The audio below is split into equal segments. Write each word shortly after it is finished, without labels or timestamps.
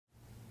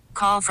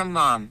call from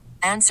mom.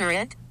 Answer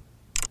it.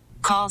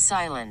 Call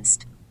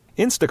silenced.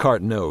 Instacart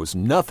knows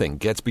nothing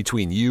gets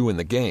between you and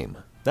the game.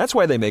 That's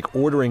why they make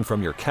ordering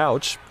from your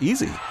couch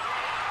easy.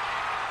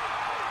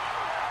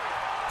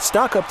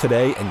 Stock up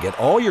today and get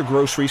all your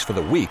groceries for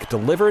the week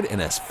delivered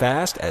in as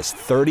fast as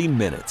 30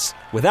 minutes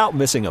without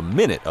missing a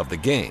minute of the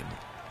game.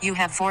 You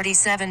have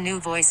 47 new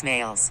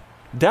voicemails.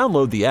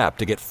 Download the app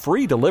to get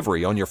free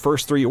delivery on your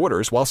first 3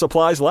 orders while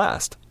supplies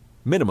last.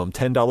 Minimum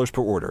 $10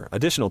 per order.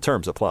 Additional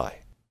terms apply.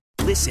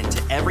 Listen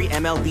to every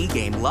MLB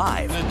game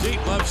live. In the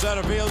deep left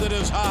center field, it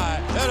is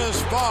high, it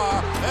is far,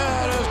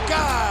 it is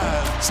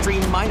gone.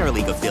 Stream minor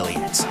league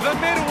affiliates. The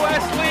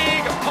Midwest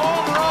League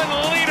home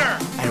run leader.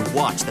 And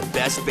watch the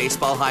best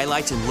baseball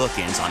highlights and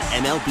look-ins on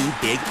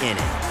MLB Big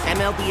Inning.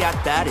 MLB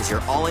At Bat is your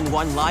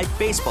all-in-one live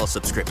baseball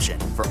subscription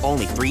for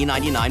only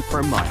 $3.99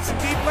 per month.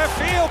 Deep left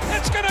field,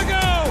 it's gonna go.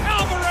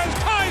 Alvarez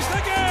ties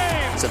the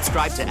game.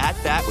 Subscribe to At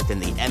Bat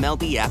within the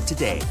MLB app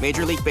today.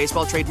 Major League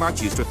Baseball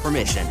trademarks used with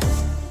permission.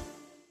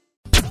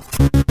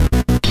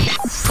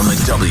 From the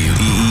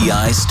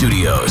WEEI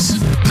studios,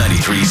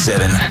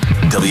 93.7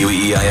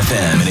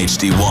 WEEI-FM and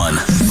HD1,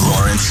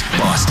 Lawrence,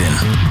 Boston.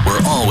 We're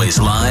always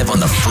live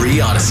on the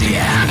free Odyssey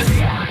app.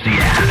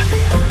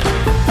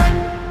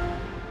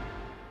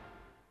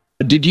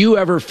 Did you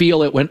ever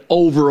feel it went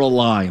over a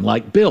line?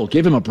 Like, Bill,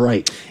 give him a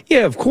break.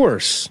 Yeah, of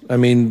course. I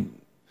mean,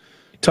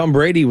 Tom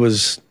Brady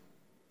was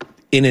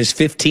in his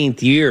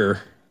 15th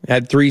year,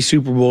 had 3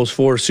 Super Bowls,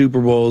 4 Super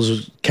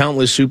Bowls,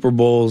 countless Super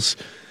Bowls.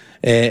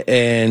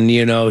 And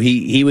you know,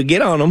 he would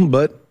get on them,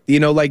 but, you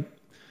know, like,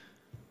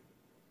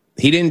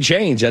 he didn't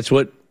change. That's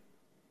what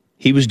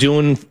he was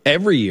doing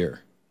every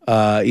year.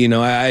 You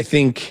know, I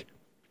think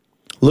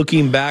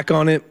looking back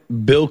on it,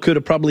 Bill could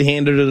have probably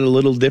handled it a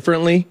little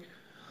differently.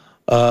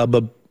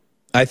 But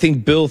I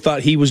think Bill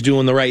thought he was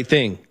doing the right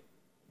thing.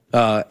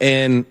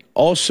 And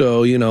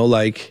also, you know,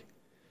 like,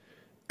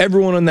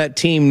 everyone on that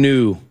team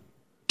knew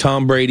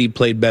Tom Brady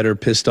played better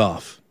pissed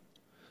off.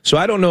 So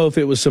I don't know if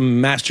it was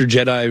some Master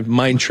Jedi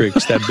mind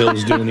tricks that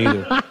Bill's doing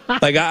either.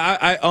 Like,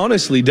 I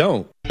honestly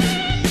don't.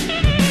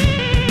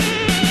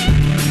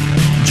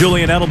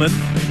 Julian Edelman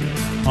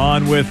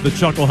on with the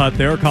Chuckle Hut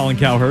there, Colin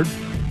Cowherd.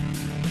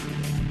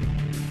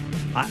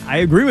 I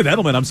agree with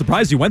Edelman. I'm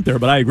surprised he went there,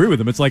 but I agree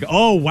with him. It's like,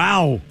 oh,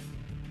 wow.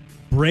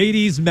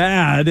 Brady's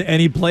mad,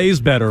 and he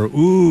plays better.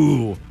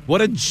 Ooh,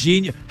 what a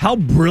genius. How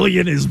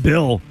brilliant is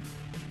Bill?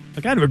 I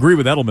kind of agree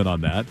with Edelman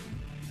on that.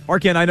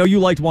 Arkan, I know you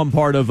liked one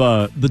part of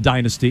the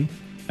Dynasty.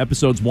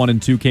 Episodes 1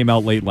 and 2 came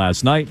out late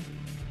last night.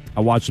 I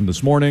watched them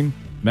this morning.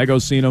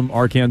 Mego's seen them.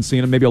 Arkan's seen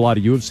them. Maybe a lot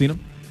of you have seen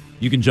them.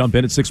 You can jump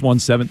in at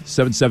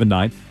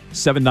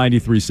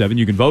 617-779-7937.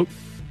 You can vote.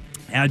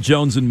 Add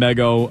Jones and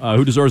Mego.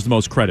 Who deserves the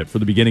most credit for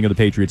the beginning of the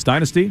Patriots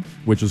Dynasty,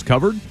 which was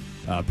covered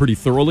pretty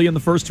thoroughly in the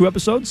first 2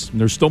 episodes.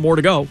 And there's still more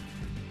to go.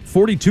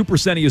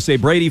 42% of you say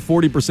Brady.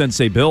 40%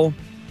 say Bill.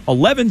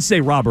 11 say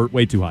Robert.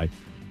 Way too high.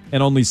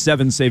 And only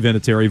 7 say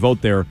Vinatieri.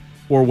 Vote there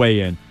or weigh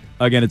in.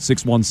 Again, it's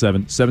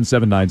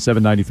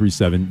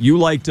 617-779-7937. You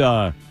liked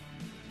the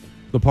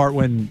part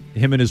when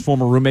him and his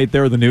former roommate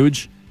there, the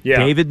Nuge, Yeah.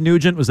 David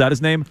Nugent, was that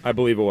his name? I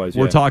believe it was.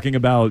 We're talking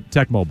about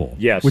Tecmo Bowl.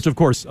 Yes. Which of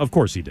course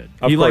he did.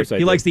 He likes the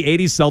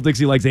 80s Celtics.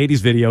 He likes 80s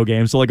video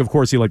games. So of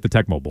course he liked the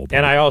Tecmo Bowl.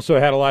 And I also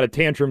had a lot of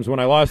tantrums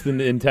when I lost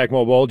in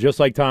Tecmo Bowl, just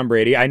like Tom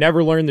Brady. I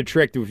never learned the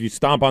trick to if you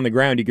stomp on the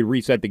ground, you could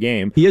reset the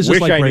game. He is just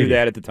like Brady. Brady. Knew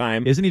that at the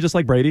time. Isn't he just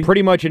like Brady?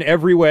 Pretty much in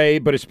every way,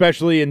 but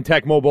especially in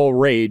Tecmo Bowl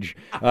rage.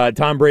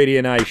 Tom Brady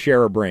and I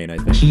share a brain, I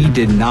think. He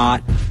did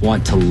not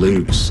want to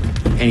lose.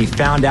 And he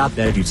found out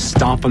that if you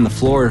stomp on the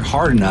floor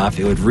hard enough,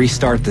 it would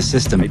restart the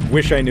system. I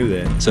wish I knew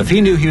that. So if he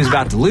knew he was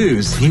about to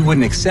lose, he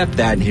wouldn't accept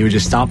that, and he would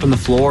just stomp on the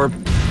floor,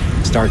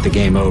 start the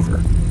game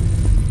over.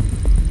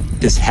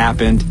 This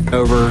happened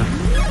over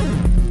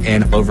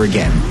and over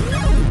again.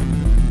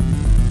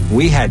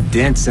 We had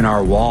dents in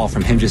our wall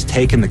from him just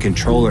taking the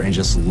controller and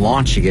just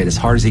launching it as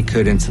hard as he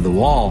could into the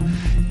wall.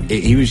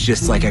 He was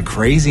just like a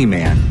crazy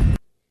man.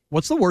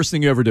 What's the worst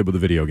thing you ever did with a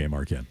video game,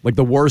 Arkan? Like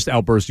the worst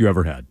outburst you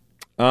ever had?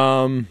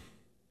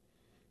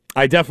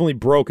 I definitely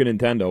broke a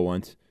Nintendo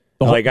once.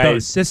 The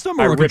system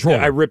or a controller?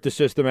 I ripped the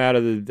system out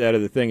of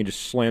the thing and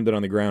just slammed it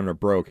on the ground and it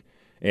broke.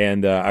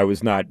 And I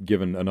was not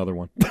given another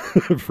one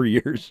for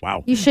years.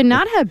 Wow. You should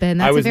not have been.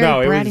 That's a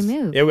very bratty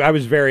move. I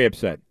was very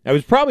upset. I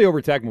was probably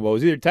over Tecmo Bowl. It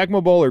was either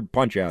Tecmo Bowl or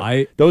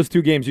Punch-Out. Those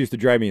 2 games used to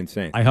drive me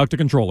insane. I hucked a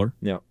controller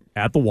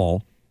at the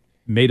wall,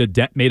 made a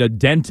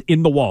dent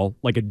in the wall,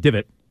 like a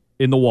divot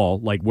in the wall,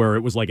 like where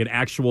it was like an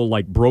actual,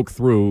 like broke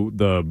through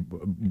the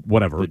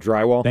whatever. The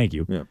drywall? Thank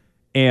you. Yeah.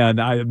 And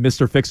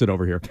Mr. Fix-It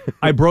over here.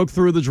 I broke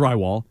through the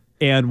drywall,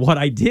 and what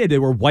I did, they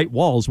were white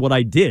walls. What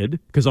I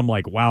did, because I'm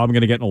like, wow, I'm going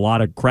to get in a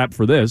lot of crap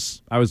for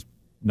this. I was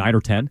 9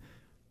 or 10.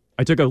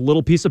 I took a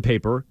little piece of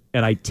paper,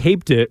 and I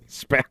taped it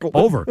spackled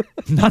over.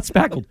 Not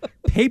spackled.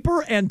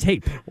 Paper and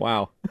tape.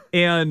 Wow.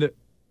 And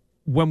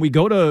when we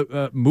go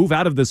to move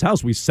out of this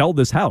house, we sell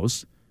this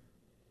house,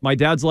 my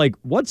dad's like,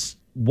 what's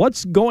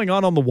what's going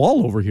on the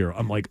wall over here?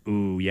 I'm like,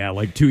 ooh, yeah,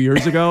 like 2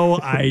 years ago,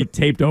 I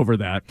taped over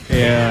that.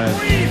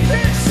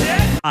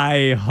 And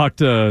I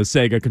hucked a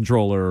Sega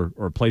controller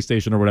or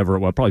PlayStation or whatever it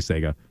was, probably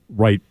Sega,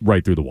 right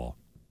through the wall.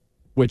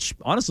 Which,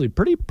 honestly,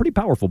 pretty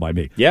powerful by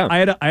me. Yeah. I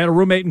had a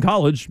roommate in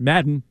college,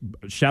 Madden,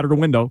 shattered a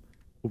window,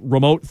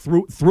 remote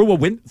through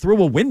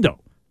a window.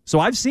 So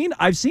I've seen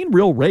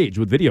real rage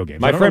with video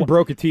games. My friend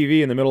broke a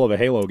TV in the middle of a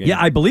Halo game.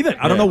 Yeah, I believe it.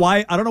 I don't know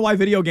why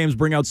video games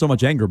bring out so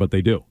much anger, but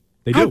they do.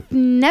 They do. I've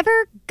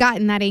never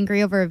gotten that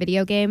angry over a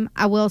video game.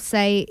 I will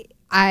say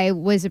I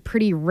was a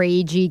pretty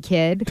ragey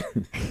kid.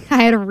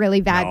 I had a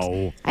really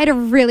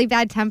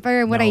bad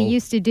temper, and what I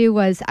used to do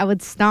was I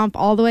would stomp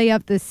all the way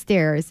up the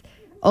stairs,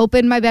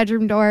 open my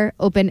bedroom door,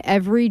 open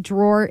every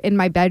drawer in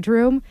my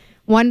bedroom,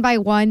 one by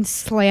one,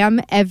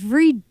 slam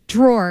every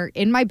drawer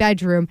in my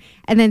bedroom,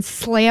 and then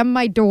slam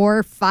my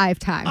door 5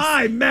 times.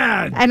 I'm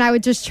mad. And I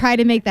would just try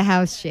to make the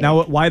house shake.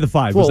 Now, why the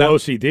 5? Was that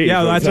OCD?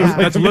 Yeah,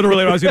 that's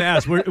literally what I was going to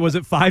ask. Was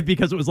it 5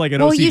 because it was like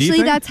an OCD usually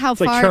thing? That's how it's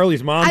far. Like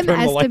Charlie's mom. I'm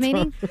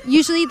estimating.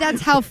 Usually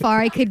that's how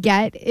far I could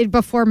get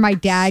before my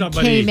dad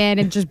came in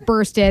and just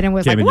burst in and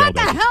was like, "What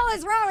the hell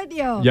is wrong with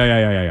you?"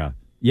 Yeah.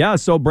 Yeah,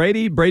 so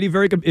Brady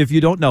if you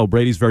don't know,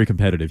 Brady's very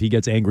competitive. He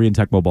gets angry in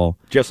Tecmo Ball.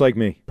 Just like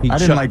me. I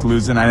didn't like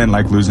losing. I didn't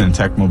like losing in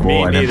Tecmo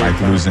Bowl. I didn't like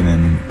losing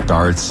in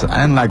darts.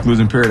 I didn't like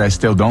losing, period. I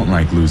still don't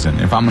like losing.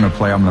 If I'm going to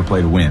play, I'm going to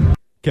play to win.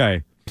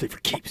 Okay. Play for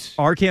keeps.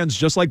 Arcan's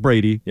just like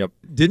Brady. Yep.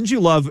 Didn't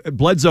you love,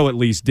 Bledsoe at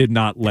least did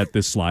not let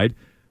this slide,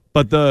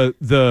 but I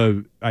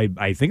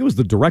think it was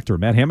the director,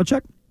 Matt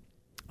Hamachek.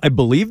 I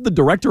believe the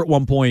director at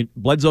one point,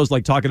 Bledsoe's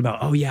like talking about,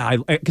 oh yeah,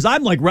 because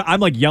I'm like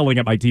yelling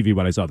at my TV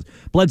when I saw this.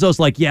 Bledsoe's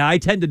like, yeah, I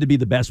tended to be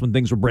the best when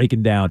things were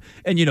breaking down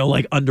and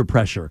like under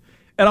pressure.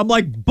 And I'm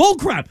like,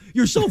 bullcrap,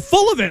 you're so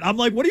full of it. I'm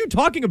like, what are you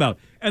talking about?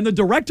 And the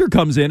director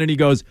comes in and he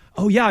goes,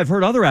 oh yeah, I've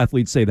heard other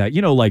athletes say that,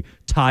 like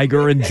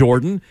Tiger and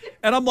Jordan.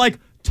 And I'm like,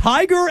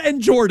 Tiger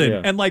and Jordan.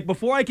 Yeah. And like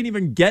before I can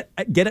even get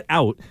it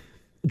out,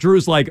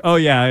 Drew's like, oh,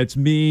 yeah, it's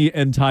me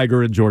and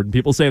Tiger and Jordan.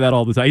 People say that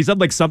all the time. He said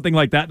like something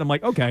like that, and I'm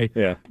like, okay,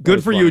 yeah,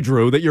 good for you,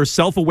 Drew, that you're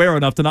self-aware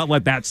enough to not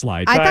let that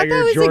slide. I thought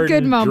that was Jordan, a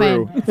good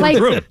moment. Drew. Like,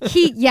 Drew.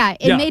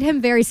 It made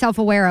him very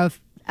self-aware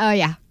of, oh,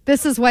 yeah,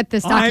 this is what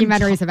this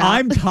documentary is about.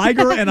 I'm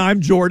Tiger and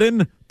I'm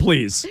Jordan,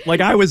 please. Like,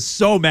 I was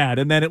so mad,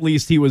 and then at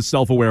least he was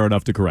self-aware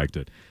enough to correct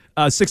it.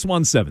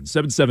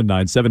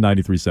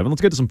 617-779-7937.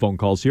 Let's get to some phone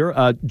calls here.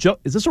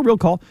 Is this a real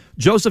call?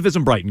 Joseph is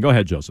in Brighton. Go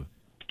ahead, Joseph.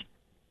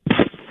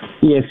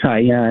 Yes, hi.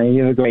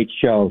 You have a great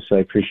show, so I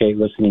appreciate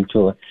listening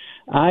to it.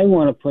 I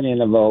want to put in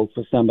a vote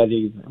for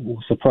somebody who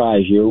will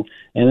surprise you,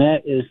 and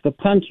that is the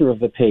punter of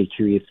the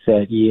Patriots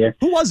that year.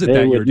 Who was it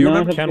that year? Do you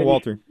remember? Ken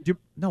Walter.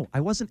 No, I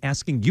wasn't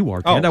asking you,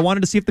 Arcand. I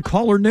wanted to see if the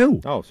caller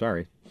knew. Oh,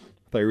 sorry. I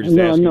thought you were just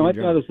asking. No, I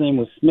thought his name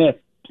was Smith,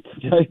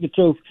 to tell you the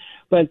truth.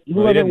 But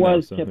whoever it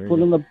was kept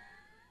putting the...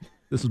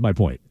 This is my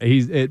point.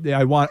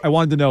 I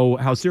wanted to know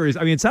how serious.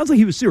 I mean, it sounds like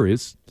he was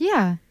serious.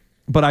 Yeah.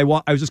 But I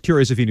was just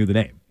curious if he knew the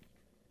name.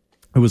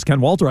 It was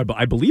Ken Walter.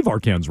 I believe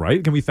Arcan's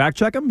right. Can we fact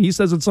check him? He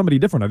says it's somebody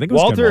different. I think it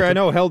was Walter. Ken Walter. I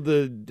know held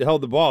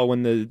the ball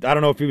when I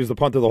don't know if he was the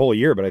punter the whole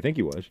year, but I think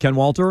he was. Ken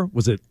Walter.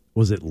 Was it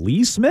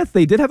Lee Smith?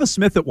 They did have a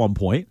Smith at one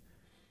point.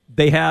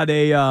 They had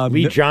a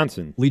Lee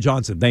Johnson. Lee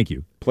Johnson. Thank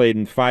you. Played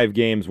in 5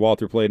 games.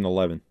 Walter played in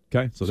 11.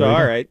 Okay, so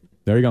all right.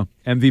 There you go.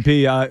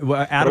 MVP.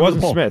 Adam. It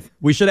wasn't Smith.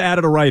 We should have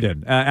added a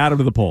write-in. Add him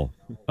to the poll,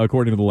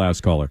 according to the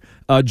last caller.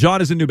 John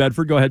is in New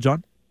Bedford. Go ahead,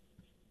 John.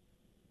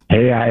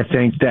 Hey, I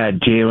think that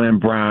Jaylen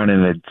Brown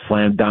in the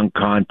slam dunk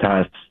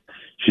contest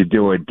should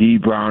do a D.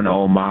 Brown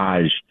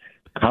homage,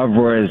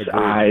 cover his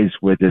eyes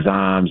with his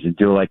arms, and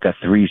do like a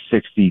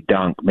 360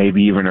 dunk,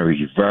 maybe even a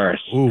reverse.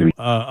 Ooh,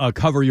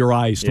 cover your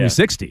eyes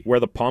 360. Wear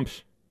the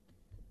pumps.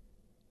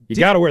 You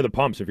got to wear the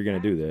pumps if you're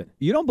going to do that.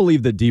 You don't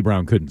believe that D.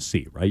 Brown couldn't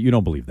see, right? You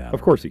don't believe that.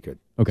 Of course he could.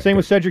 Okay. Same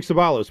with Cedric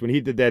Ceballos when he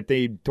did that.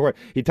 He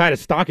tied a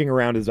stocking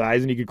around his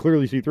eyes and you could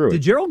clearly see through it.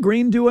 Did Gerald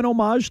Green do an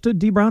homage to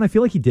D. Brown? I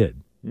feel like he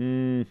did.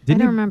 I don't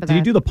remember that. Did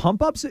he do the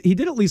pump ups? He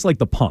did at least like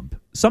the pump.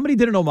 Somebody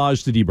did an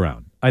homage to D.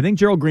 Brown. I think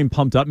Gerald Green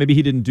pumped up. Maybe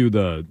he didn't do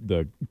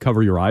the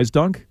cover your eyes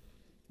dunk,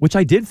 which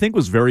I did think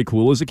was very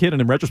cool as a kid.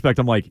 And in retrospect,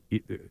 I'm like,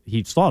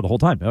 he saw the whole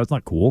time. That's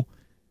not cool.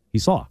 He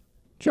saw.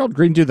 Gerald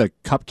Green do the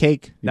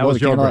cupcake? That was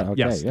Gerald Green. Okay,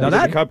 yes. Yeah. Now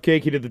that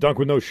cupcake, he did the dunk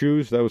with no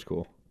shoes. That was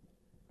cool.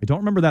 I don't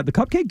remember that. The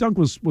cupcake dunk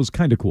was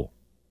kind of cool.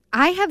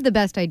 I have the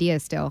best idea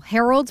still.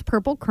 Harold's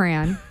Purple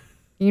Crayon.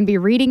 You can be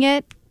reading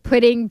it,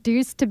 putting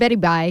Deuce to Betty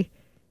Bye,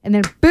 and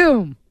then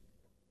boom.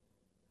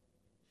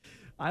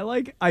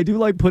 I do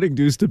like putting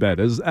Deuce to bed.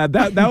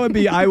 That would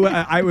be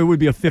it would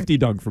be a 50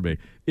 dunk for me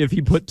if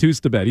he put Deuce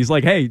to bed. He's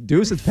like, hey,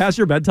 Deuce, it's past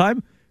your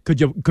bedtime. Could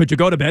you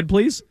go to bed,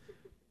 please?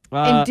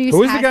 And Deuce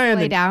has to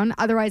lay down.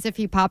 Otherwise, if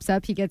he pops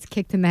up, he gets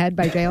kicked in the head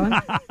by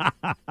Jalen.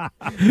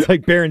 It's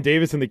like Baron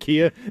Davis and the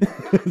Kia.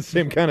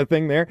 Same kind of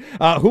thing there.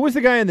 Who was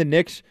the guy in the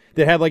Knicks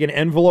that had like an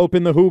envelope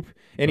in the hoop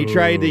and he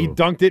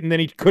dunked it and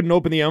then he couldn't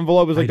open the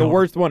envelope? It was like the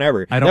worst one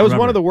ever. That was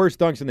one of the worst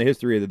dunks in the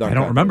history of the dunk. I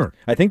don't remember.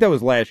 I think that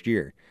was last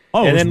year.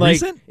 Oh, and it then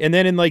was recent? and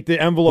then in like the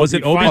envelope, Was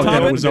it Obi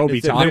Toppin? It was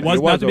Obi Toppin. It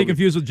was not to be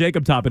confused with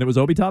Jacob Toppin. It was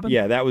Obi Toppin?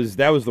 Yeah, that was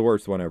the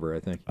worst one ever, I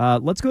think.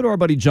 Let's go to our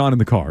buddy John in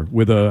the car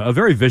with a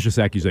very vicious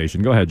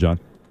accusation. Go ahead, John.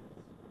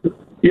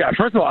 Yeah,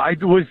 first of all, I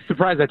was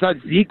surprised. I thought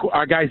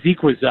our guy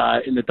Zeke was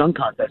in the dunk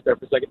contest there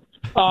for a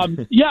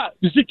second. Yeah,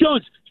 Mr.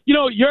 Jones,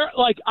 you're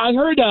like, I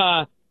heard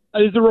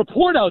there's a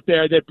report out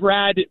there that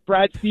Brad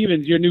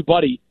Stevens, your new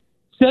buddy,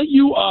 sent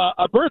you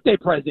a birthday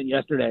present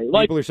yesterday.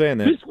 Like, people are saying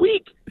that this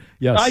week.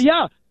 Yes.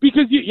 Yeah,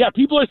 because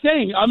people are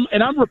saying,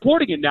 and I'm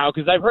reporting it now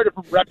because I've heard it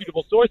from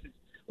reputable sources.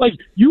 Like,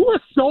 you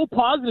were so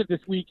positive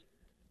this week.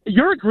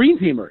 You're a green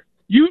teamer.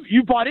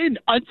 You bought in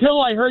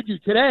until I heard you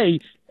today,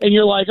 and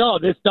you're like, oh,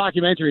 this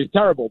documentary is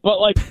terrible. But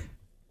like,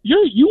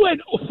 you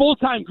went full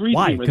time green teamer.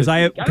 Why? Because I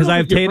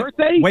have Tatum.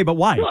 Wait, but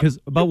why? Because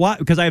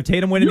I have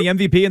Tatum winning the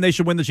MVP and they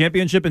should win the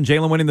championship, and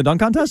Jalen winning the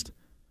dunk contest.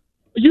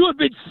 You have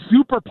been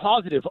super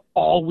positive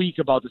all week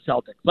about the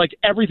Celtics. Like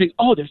everything.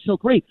 Oh, they're so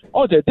great.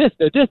 Oh, they're this.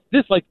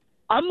 Like,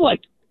 I'm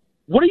like,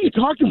 what are you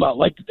talking about?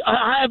 Like,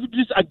 I have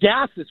just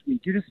aghast this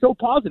week. You're just so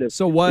positive.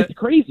 So what? It's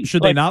crazy.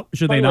 Should they not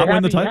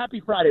win the title? Happy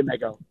Friday,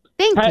 Mego.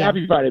 Thank you.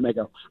 Happy Friday,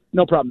 Mego.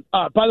 No problem.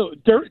 By the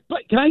way,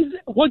 can I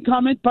one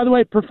comment? By the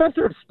way,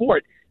 professor of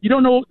sport, you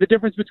don't know the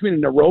difference between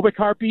an aerobic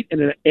heartbeat and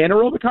an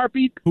anaerobic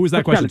heartbeat? Who was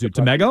that question to?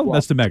 To Mego? Well,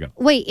 That's to Mego.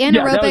 Wait,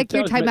 anaerobic,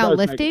 you're talking about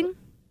lifting?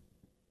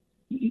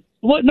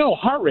 Well, no,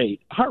 heart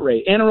rate,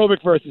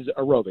 anaerobic versus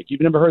aerobic.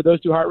 You've never heard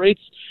those two heart rates,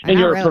 and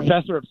you're a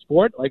professor of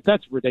sport? Like,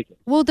 that's ridiculous.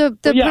 Well,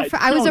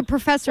 I was a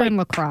professor in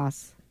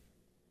lacrosse.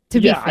 To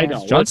be fair, I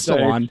know. John's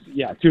still on.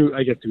 Yeah,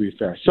 I guess to be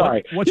fair.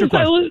 Sorry. What's your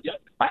question?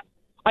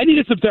 I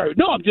needed some therapy.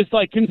 No, I'm just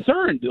like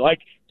concerned. Like,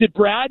 did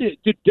Brad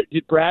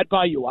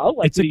buy you out?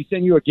 Like, did he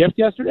send you a gift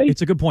yesterday?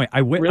 It's a good point.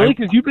 Really?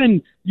 Because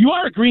you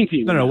are a green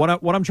team. No.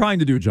 What I'm trying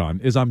to do,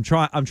 John, is I'm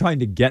trying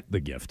to get the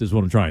gift. Is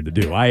what I'm trying to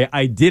do.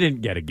 I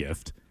didn't get a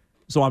gift,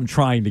 so I'm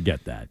trying to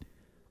get that.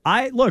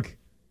 I've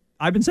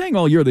been saying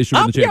all year they should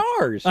win the championship.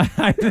 Yours.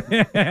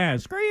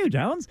 Screw you,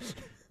 Jones.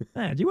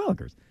 Gee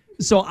willikers.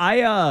 So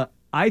I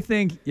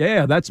think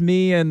that's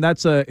me, and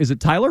that's is it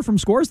Tyler from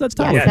Scores? That's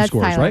Tyler from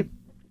Scores, Tyler. Right?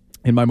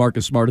 In my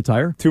Marcus Smart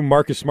attire. 2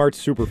 Marcus Smart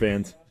super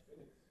fans.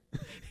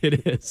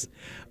 It is.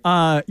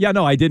 I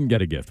didn't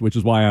get a gift, which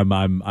is why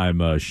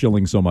I'm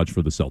shilling so much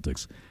for the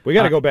Celtics. We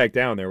got to go back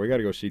down there. We got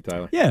to go see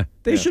Tyler. Yeah,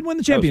 they should win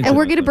the championship. And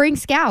we're going to bring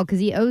Scal because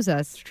he owes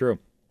us. It's true.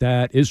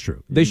 That is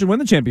true. They should win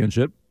the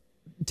championship.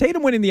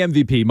 Tatum winning the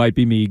MVP might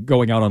be me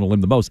going out on a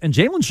limb the most. And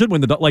Jalen should win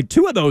the...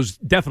 two of those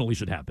definitely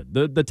should happen.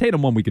 The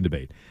Tatum one we can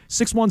debate.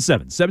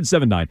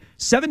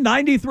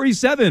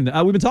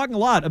 617-779-7937. We've been talking a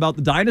lot about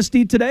the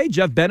Dynasty today.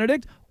 Jeff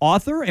Benedict,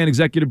 author and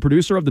executive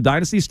producer of the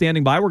Dynasty,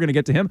 standing by. We're going to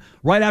get to him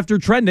right after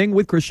Trending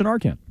with Christian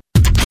Arcand.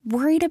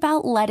 Worried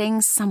about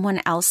letting someone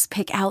else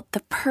pick out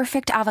the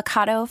perfect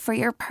avocado for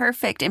your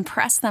perfect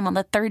impress them on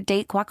the third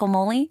date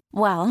guacamole?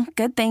 Well,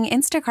 good thing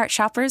Instacart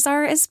shoppers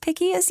are as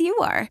picky as you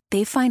are.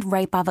 They find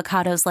ripe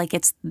avocados like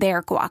it's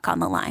their guac on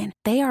the line.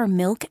 They are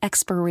milk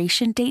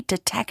expiration date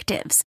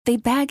detectives. They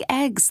bag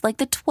eggs like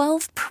the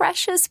 12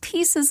 precious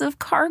pieces of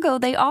cargo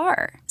they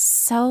are.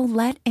 So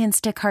let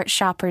Instacart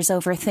shoppers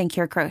overthink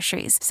your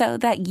groceries so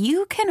that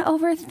you can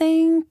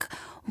overthink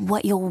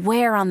what you'll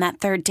wear on that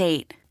third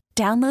date.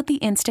 Download the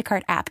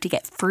Instacart app to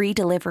get free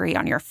delivery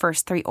on your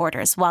first 3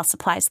 orders while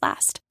supplies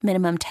last.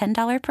 Minimum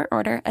 $10 per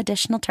order.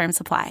 Additional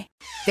terms apply.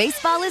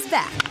 Baseball is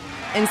back,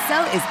 and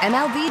so is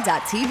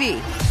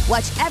MLB.tv.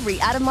 Watch every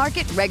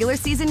out-of-market regular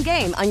season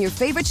game on your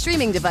favorite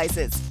streaming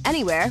devices.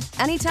 Anywhere,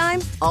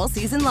 anytime, all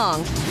season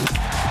long.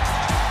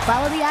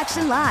 Follow the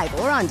action live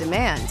or on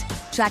demand.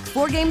 Track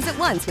 4 games at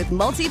once with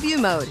multi-view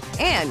mode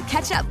and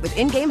catch up with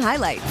in-game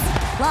highlights.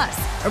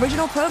 Plus,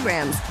 original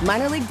programs,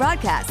 minor league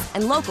broadcasts,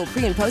 and local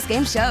pre- and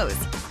post-game shows.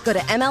 Go to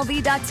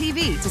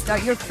MLB.tv to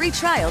start your free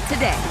trial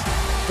today.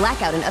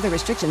 Blackout and other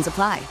restrictions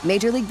apply.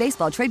 Major League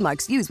Baseball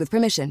trademarks used with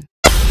permission.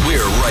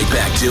 We're right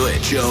back to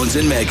it. Jones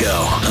and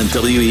Mego on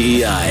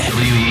WEEI.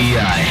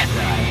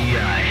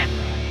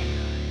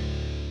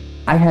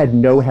 I had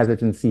no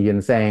hesitancy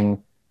in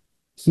saying,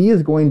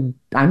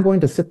 I'm going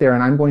to sit there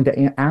and I'm going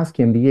to ask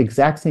him the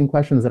exact same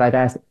questions that I've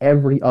asked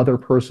every other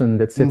person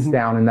that sits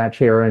down in that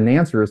chair and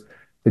answers.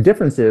 The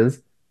difference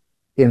is,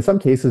 in some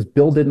cases,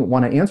 Bill didn't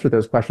want to answer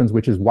those questions,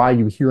 which is why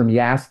you hear me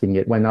asking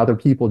it. When other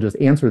people just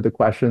answer the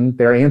question,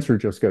 their answer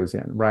just goes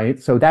in,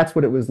 right? So that's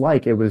what it was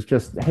like. It was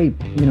just, hey,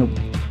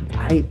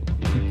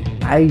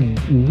 I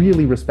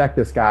really respect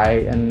this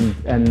guy,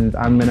 and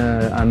I'm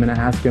gonna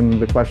ask him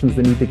the questions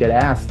that need to get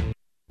asked.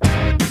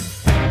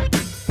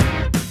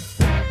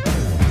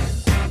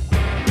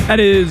 That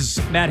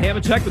is Matt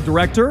Havlicek, the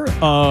director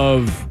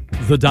of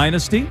The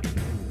Dynasty.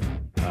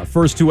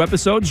 First 2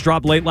 episodes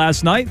dropped late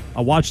last night.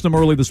 I watched them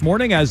early this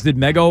morning, as did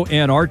Mego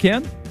and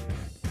Arcand.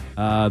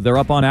 They're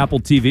up on Apple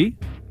TV.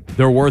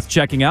 They're worth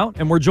checking out.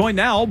 And we're joined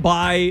now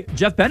by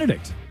Jeff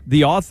Benedict,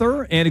 the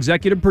author and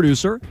executive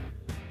producer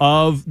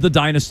of The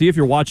Dynasty. If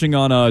you're watching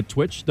on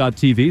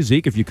twitch.tv,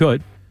 Zeke, if you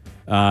could.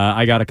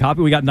 I got a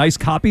copy. We got nice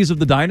copies of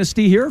The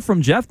Dynasty here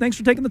from Jeff. Thanks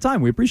for taking the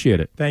time. We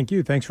appreciate it. Thank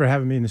you. Thanks for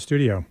having me in the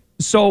studio.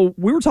 So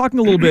we were talking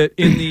a little bit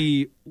in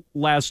the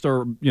last,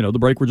 the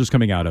break we're just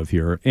coming out of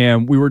here,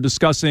 and we were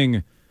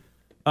discussing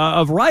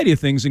a variety of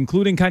things,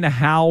 including kind of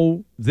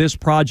how this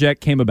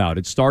project came about.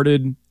 It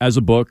started as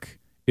a book.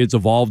 It's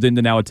evolved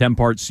into now a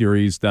 10-part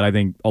series that I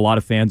think a lot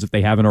of fans, if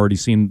they haven't already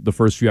seen the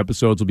first few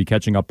episodes, will be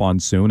catching up on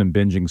soon and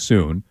binging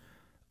soon.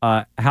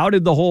 How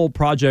did the whole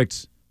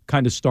project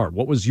kind of start?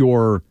 What was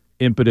your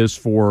impetus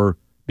for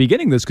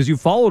beginning this? Because you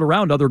followed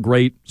around other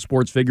great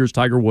sports figures,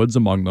 Tiger Woods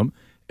among them.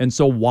 And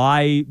so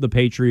why the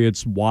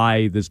Patriots?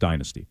 Why this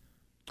dynasty?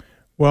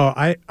 Well,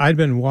 I'd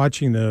been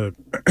watching the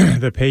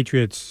the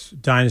Patriots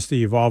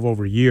dynasty evolve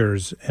over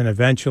years, and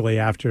eventually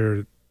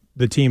after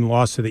the team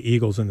lost to the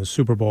Eagles in the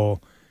Super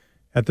Bowl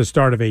at the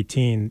start of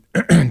 18,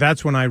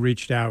 that's when I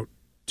reached out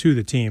to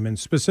the team. And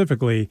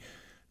specifically,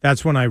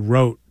 that's when I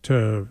wrote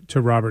to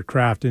Robert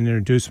Kraft and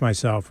introduced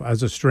myself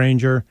as a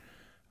stranger.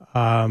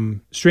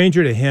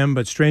 Stranger to him,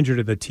 but stranger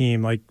to the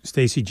team. Like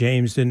Stacey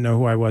James didn't know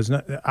who I was.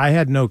 I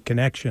had no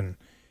connection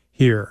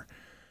here.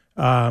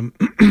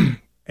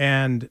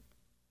 And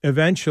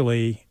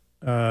eventually,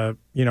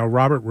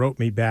 Robert wrote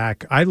me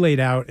back. I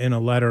laid out in a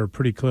letter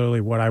pretty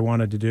clearly what I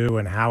wanted to do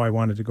and how I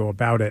wanted to go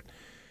about it.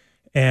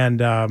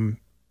 And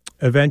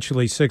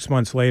eventually, 6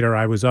 months later,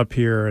 I was up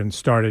here and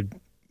started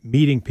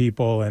meeting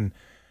people. And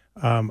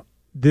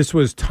this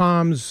was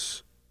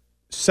Tom's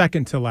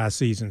second to last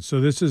season.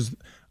 So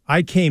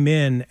I came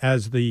in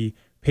as the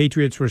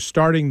Patriots were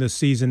starting the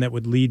season that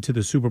would lead to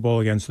the Super Bowl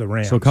against the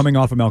Rams. So coming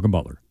off of Malcolm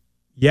Butler.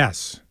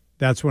 Yes,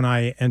 that's when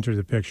I entered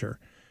the picture.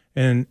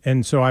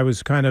 And so I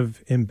was kind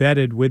of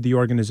embedded with the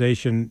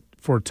organization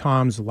for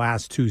Tom's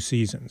last two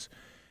seasons.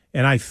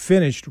 And I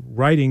finished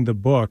writing the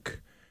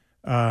book.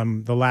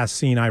 The last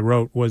scene I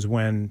wrote was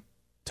when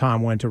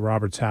Tom went to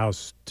Robert's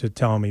house to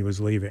tell him he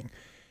was leaving.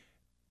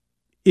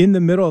 In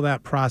the middle of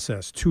that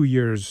process, 2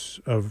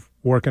 years of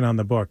working on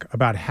the book,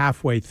 about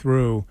halfway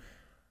through,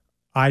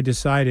 I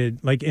decided,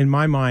 like in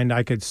my mind,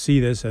 I could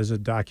see this as a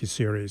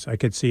docuseries. I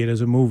could see it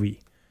as a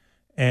movie.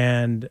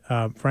 And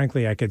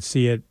frankly, I could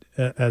see it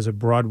as a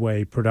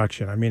Broadway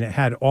production. I mean, it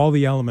had all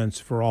the elements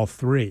for all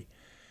three.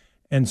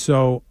 And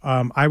so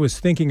I was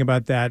thinking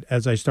about that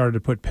as I started to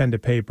put pen to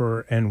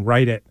paper and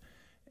write it.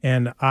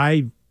 And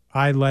I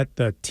let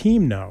the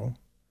team know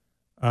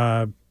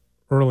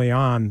early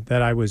on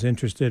that I was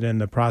interested in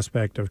the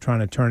prospect of trying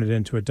to turn it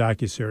into a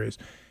docuseries.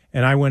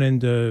 And I went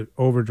into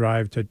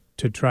overdrive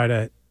to try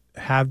to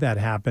have that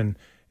happen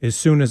as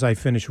soon as I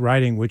finished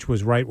writing, which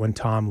was right when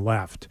Tom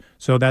left.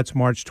 So that's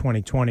March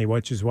 2020,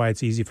 which is why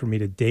it's easy for me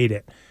to date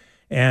it.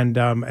 And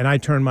I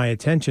turned my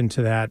attention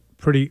to that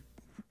pretty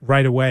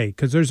right away,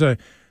 because there's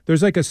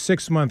like a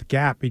 6-month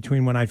gap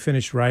between when I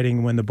finished writing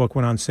and when the book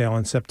went on sale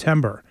in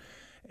September.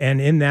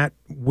 And in that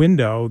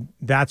window,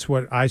 that's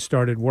what I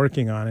started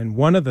working on. And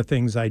one of the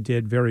things I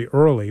did very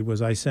early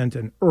was I sent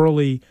an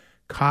early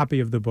copy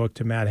of the book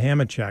to Matt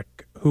Hamachek,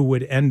 who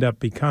would end up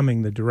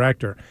becoming the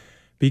director,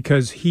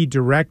 because he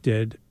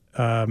directed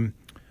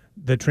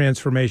the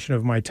transformation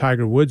of my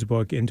Tiger Woods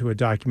book into a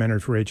documentary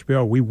for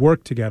HBO. We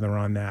worked together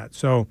on that.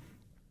 So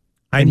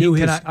I knew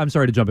his... I'm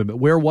sorry to jump in, but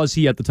where was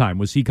he at the time?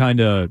 Was he kind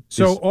of...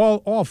 So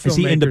all filmmakers... Is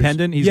he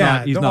independent? He's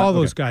not... All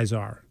those guys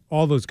are.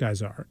 All those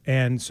guys are.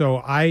 And so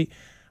I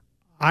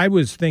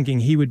was thinking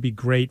he would be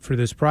great for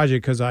this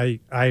project because I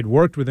had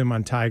worked with him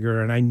on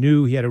Tiger, and I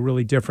knew he had a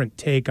really different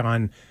take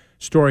on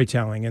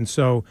storytelling. And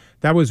so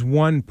that was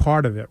one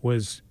part of it,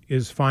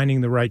 is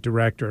finding the right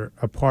director,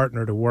 a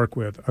partner to work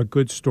with, a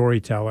good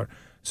storyteller,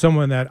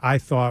 someone that I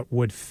thought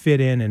would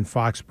fit in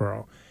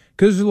Foxborough.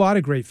 Because there's a lot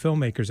of great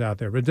filmmakers out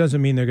there, but it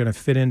doesn't mean they're going to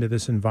fit into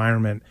this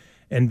environment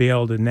and be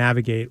able to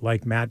navigate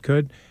like Matt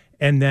could.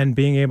 And then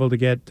being able to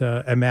get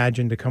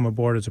Imagine to come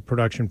aboard as a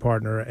production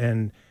partner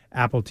and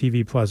Apple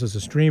TV Plus as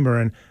a streamer.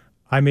 And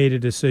I made a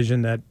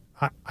decision that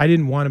I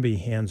didn't want to be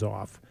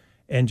hands-off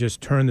and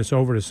just turn this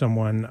over to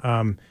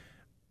someone.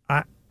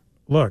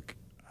 Look,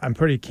 I'm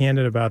pretty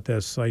candid about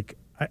this. Like,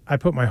 I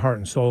put my heart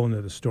and soul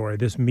into the story.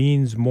 This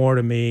means more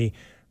to me.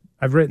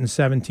 I've written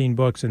 17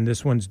 books, and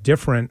this one's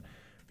different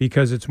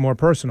because it's more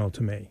personal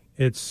to me.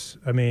 It's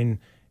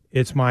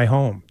my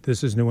home.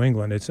 This is New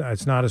England.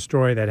 It's not a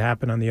story that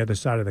happened on the other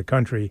side of the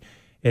country.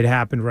 It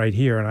happened right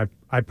here, and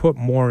I put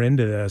more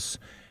into this.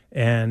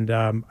 And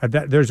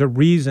there's a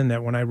reason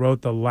that when I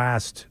wrote the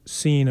last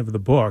scene of the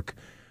book,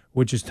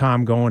 which is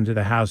Tom going to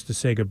the house to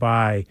say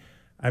goodbye,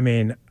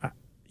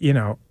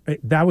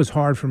 that was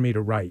hard for me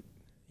to write.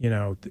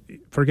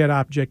 Forget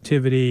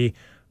objectivity.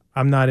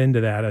 I'm not into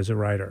that as a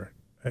writer.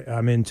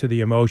 I'm into the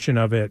emotion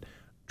of it,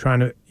 trying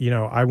to,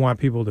 I want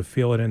people to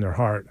feel it in their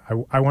heart.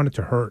 I want it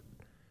to hurt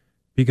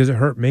because it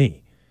hurt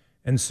me.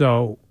 And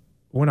so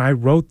when I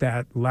wrote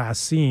that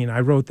last scene, I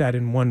wrote that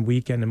in one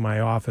weekend in my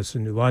office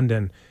in New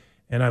London,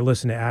 and I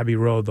listened to Abbey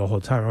Road the whole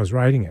time I was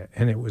writing it.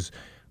 And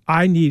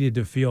I needed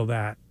to feel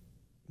that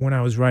when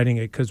I was writing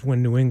it, because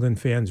when New England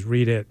fans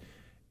read it,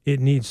 it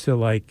needs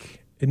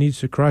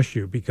to crush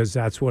you, because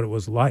that's what it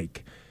was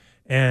like.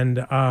 And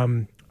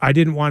I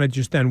didn't want to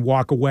just then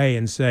walk away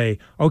and say,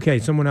 okay,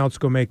 someone else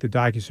go make the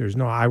docuseries.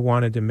 No, I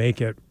wanted to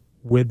make it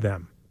with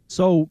them.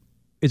 So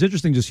it's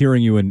interesting just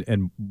hearing you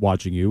and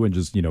watching you and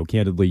just,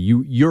 candidly,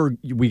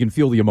 we can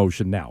feel the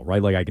emotion now,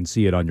 right? Like I can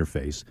see it on your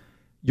face.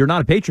 You're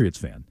not a Patriots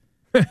fan.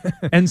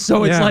 And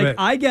so it's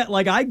I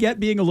get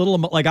being a little,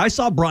 like I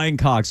saw Brian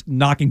Cox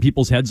knocking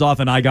people's heads off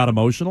and I got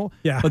emotional.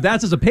 Yeah. But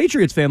that's as a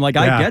Patriots fan. Like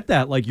I get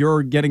that. Like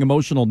you're getting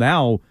emotional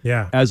now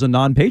as a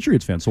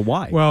non-Patriots fan. So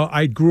why? Well,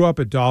 I grew up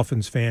a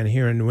Dolphins fan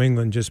here in New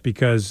England just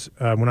because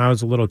when I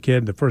was a little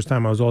kid, the first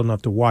time I was old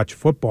enough to watch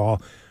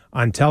football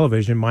on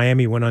television,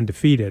 Miami went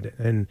undefeated.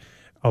 And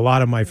a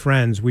lot of my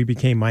friends, we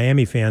became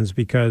Miami fans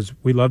because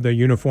we loved their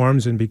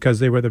uniforms and because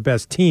they were the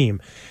best team.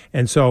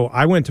 And so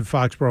I went to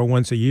Foxborough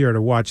once a year to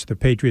watch the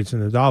Patriots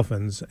and the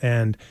Dolphins,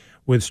 and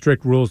with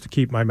strict rules to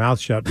keep my mouth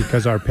shut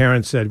because our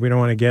parents said, we don't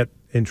want to get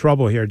in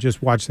trouble here,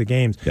 just watch the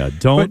games. Yeah,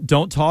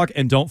 don't talk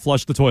and don't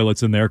flush the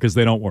toilets in there because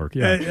they don't work.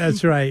 Yeah,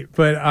 that's right.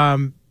 But,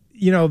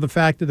 the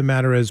fact of the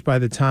matter is by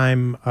the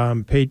time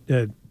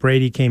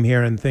Brady came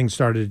here and things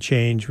started to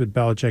change with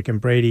Belichick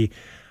and Brady,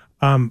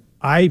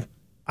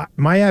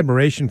 my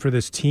admiration for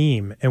this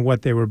team and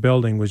what they were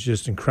building was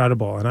just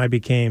incredible. And I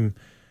became,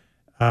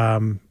 I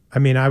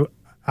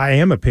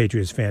am a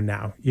Patriots fan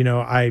now.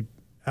 I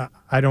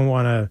don't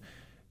want to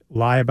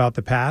lie about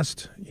the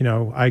past.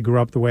 I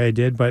grew up the way I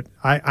did, but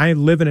I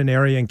live in an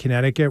area in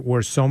Connecticut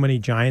where so many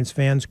Giants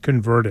fans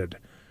converted.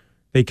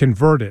 They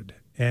converted.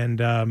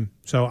 And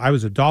so I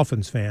was a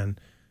Dolphins fan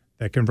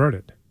that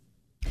converted.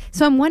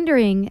 So I'm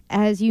wondering,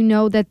 as you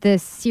know that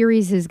this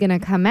series is going to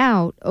come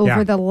out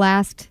over the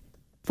last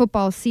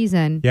football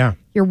season,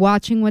 you're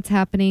watching what's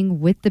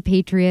happening with the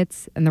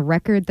Patriots and the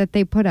record that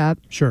they put up.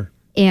 Sure.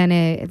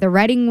 And the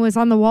writing was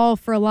on the wall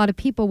for a lot of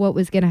people what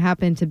was going to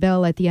happen to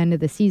Bill at the end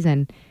of the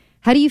season.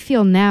 How do you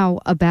feel now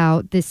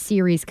about this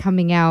series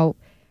coming out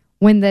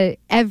when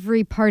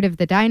every part of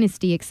the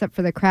dynasty, except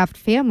for the Kraft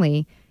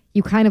family,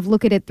 you kind of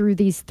look at it through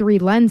these three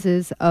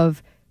lenses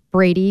of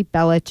Brady,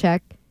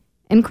 Belichick,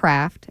 and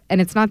Kraft, and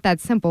it's not that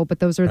simple, but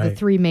those are the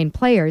three main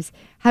players.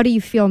 How do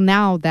you feel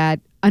now that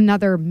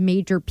another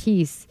major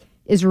piece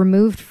is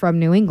removed from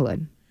New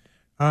England?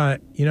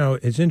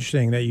 It's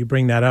interesting that you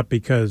bring that up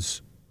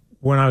because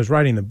when I was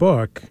writing the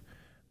book,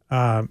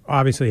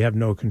 obviously you have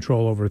no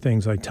control over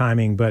things like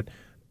timing, but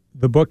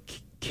the book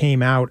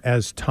came out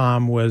as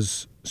Tom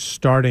was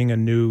starting a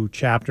new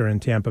chapter in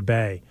Tampa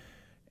Bay.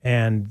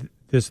 And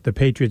the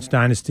Patriots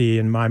dynasty,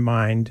 in my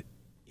mind,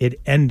 it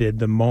ended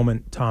the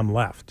moment Tom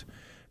left.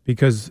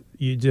 Because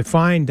you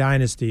define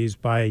dynasties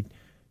by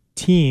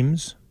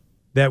teams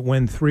that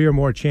win 3 or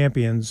more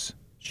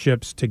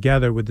championships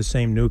together with the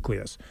same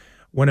nucleus.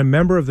 When a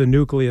member of the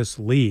nucleus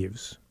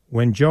leaves,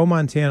 when Joe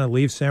Montana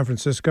leaves San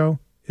Francisco,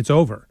 it's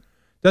over.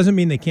 Doesn't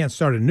mean they can't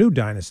start a new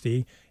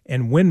dynasty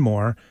and win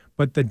more,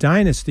 but the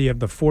dynasty of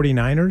the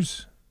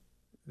 49ers,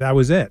 that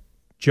was it.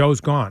 Joe's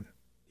gone.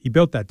 He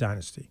built that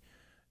dynasty.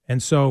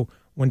 And so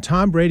when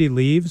Tom Brady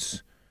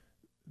leaves,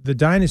 the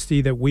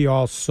dynasty that we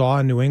all saw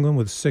in New England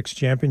with 6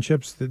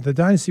 championships, the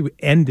dynasty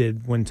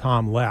ended when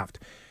Tom left.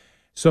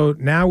 So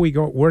now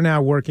we're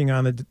now working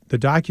on the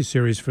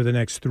docuseries for the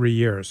next 3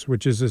 years,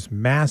 which is this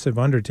massive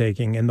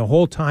undertaking. And the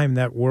whole time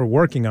that we're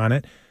working on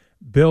it,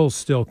 Bill's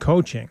still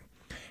coaching.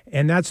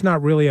 And that's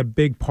not really a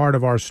big part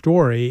of our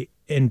story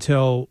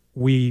until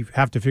we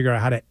have to figure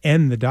out how to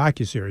end the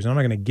docuseries. I'm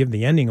not going to give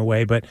the ending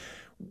away, but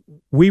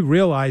we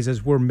realize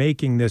as we're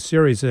making this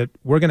series that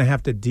we're going to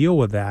have to deal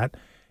with that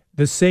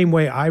the same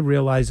way I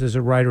realized as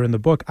a writer in the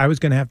book, I was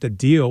going to have to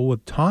deal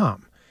with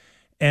Tom.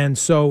 And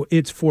so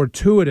it's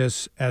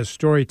fortuitous as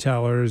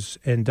storytellers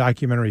and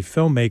documentary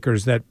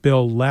filmmakers that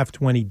Bill left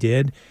when he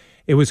did.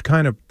 It was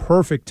kind of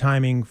perfect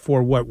timing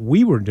for what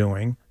we were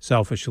doing,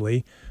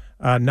 selfishly,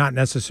 not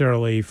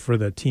necessarily for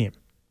the team.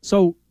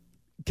 So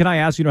can I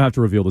ask, you don't have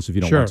to reveal this if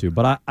you don't want to,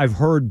 but I've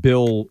heard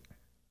Bill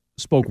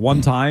spoke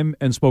one time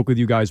and spoke with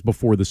you guys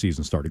before the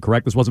season started,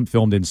 correct? This wasn't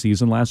filmed in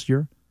season last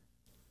year?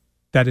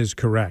 That is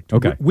correct.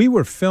 Okay. We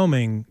were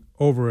filming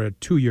over a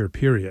 2-year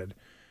period.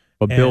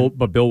 But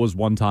Bill was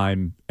one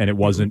time, and it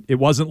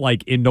wasn't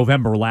like in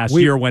November last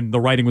year when the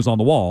writing was on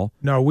the wall.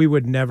 No, we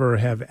would never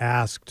have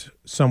asked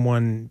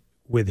someone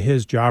with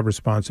his job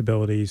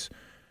responsibilities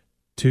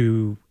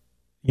to,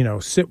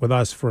 sit with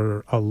us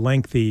for a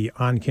lengthy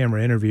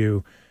on-camera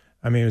interview.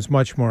 I mean, it was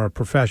much more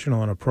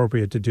professional and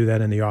appropriate to do that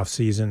in the off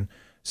season.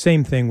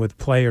 Same thing with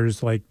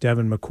players like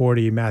Devin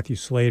McCourty, Matthew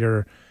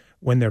Slater.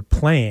 When they're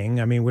playing,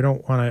 I mean, we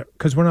don't want to,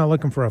 because we're not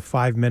looking for a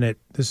 5-minute,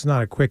 this is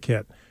not a quick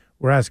hit.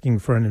 We're asking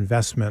for an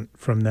investment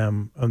from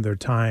them of their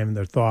time,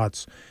 their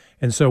thoughts.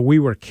 And so we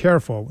were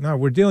careful. Now,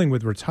 we're dealing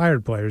with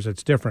retired players.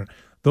 It's different.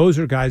 Those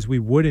are guys we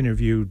would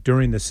interview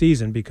during the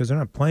season because they're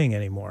not playing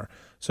anymore.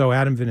 So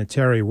Adam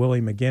Vinatieri,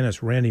 Willie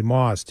McGinnis, Randy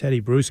Moss,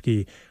 Teddy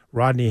Bruschi,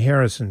 Rodney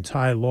Harrison,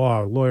 Ty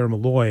Law, Lawyer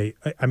Malloy,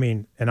 I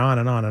mean, and on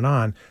and on and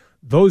on.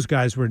 Those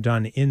guys were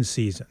done in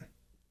season.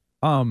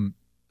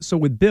 So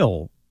with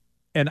Bill,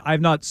 and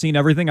I've not seen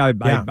everything. I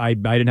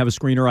didn't have a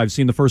screener. I've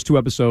seen the first 2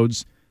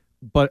 episodes,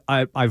 but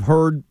I've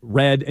heard,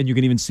 read, and you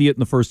can even see it in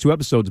the first 2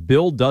 episodes.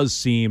 Bill does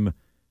seem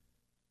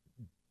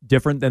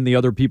different than the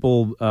other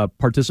people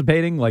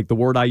participating. Like the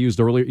word I used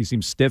earlier, he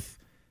seems stiff.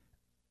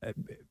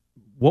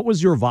 What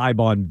was your vibe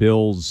on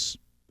Bill's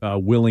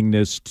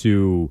willingness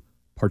to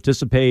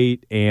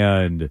participate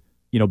and,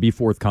 be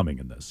forthcoming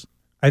in this?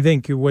 I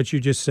think what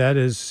you just said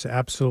is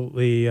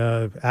absolutely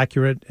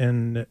accurate,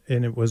 and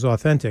it was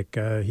authentic.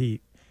 He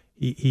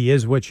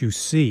is what you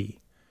see,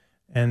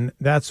 and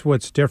that's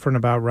what's different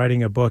about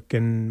writing a book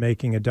and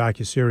making a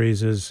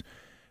docuseries is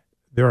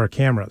there are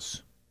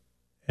cameras,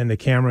 and the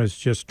camera is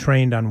just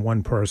trained on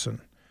one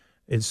person.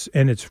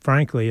 It's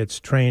frankly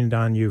trained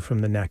on you from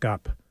the neck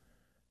up,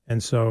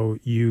 and so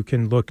you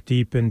can look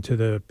deep into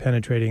the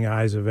penetrating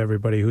eyes of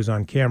everybody who's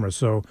on camera.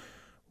 So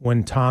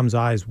when Tom's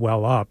eyes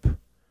well up,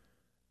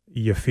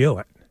 you feel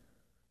it.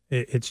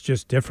 It's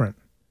just different.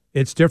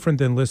 It's different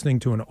than listening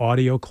to an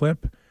audio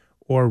clip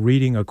or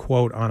reading a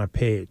quote on a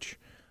page.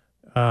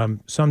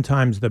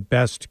 Sometimes the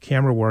best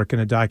camera work in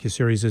a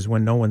docuseries is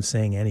when no one's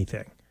saying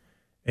anything,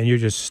 and you're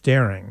just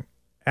staring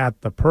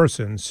at the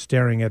person,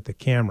 staring at the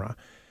camera.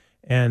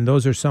 And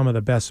those are some of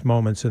the best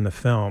moments in the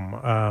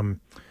film.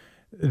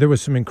 There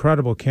was some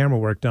incredible camera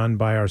work done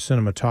by our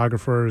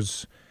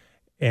cinematographers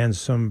and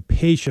some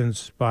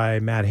patience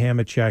by Matt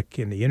Hamachek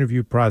in the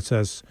interview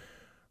process,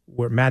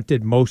 where Matt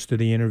did most of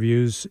the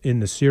interviews in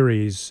the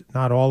series.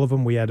 Not all of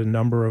them. We had a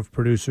number of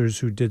producers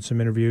who did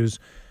some interviews.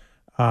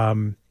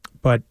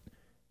 But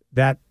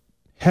that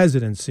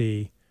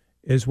hesitancy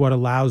is what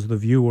allows the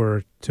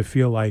viewer to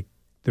feel like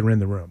they're in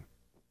the room.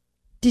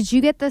 Did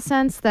you get the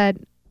sense that,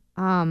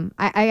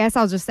 I guess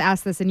I'll just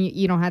ask this and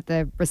you don't have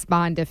to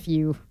respond if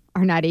you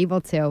are not able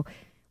to.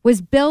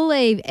 Was Bill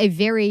a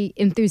very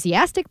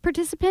enthusiastic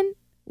participant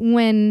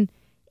when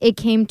it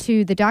came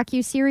to the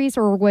docuseries,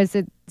 or was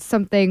it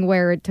something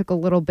where it took a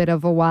little bit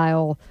of a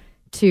while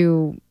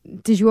to,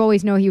 did you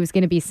always know he was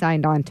going to be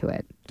signed on to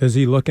it? Does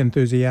he look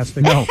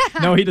enthusiastic?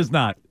 No, he does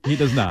not. He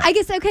does not. I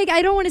guess, okay,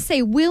 I don't want to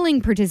say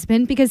willing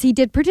participant because he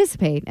did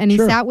participate and he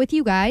sat with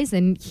you guys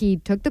and he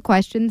took the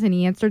questions and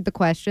he answered the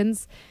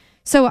questions.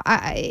 So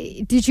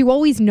did you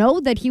always know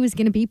that he was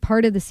going to be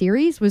part of the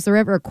series? Was there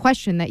ever a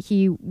question that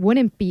he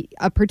wouldn't be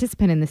a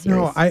participant in the series?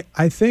 No,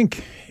 I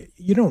think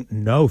you don't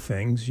know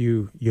things.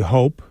 You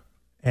hope.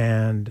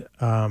 And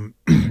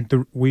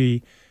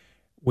we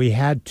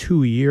had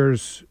 2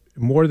 years,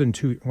 more than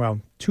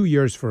 2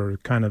 years for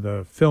kind of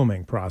the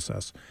filming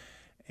process.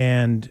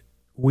 And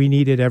we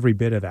needed every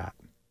bit of that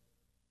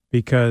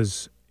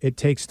because it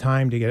takes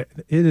time to get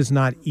it. It is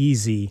not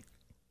easy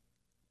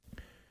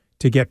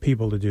to get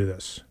people to do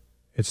this.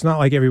 It's not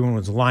like everyone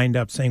was lined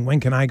up saying,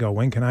 when can I go?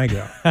 When can I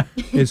go?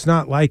 It's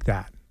not like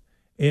that.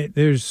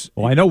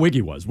 Well, I know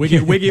Wiggy was.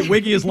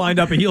 Wiggy is lined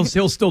up and he'll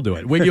still do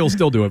it. Wiggy will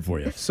still do it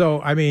for you.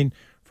 So, I mean,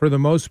 for the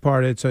most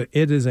part, it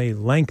is a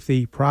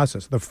lengthy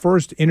process. The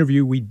first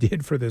interview we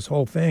did for this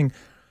whole thing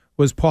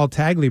was Paul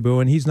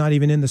Tagliabue, and he's not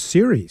even in the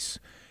series.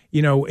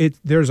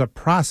 There's a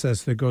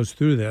process that goes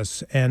through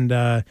this,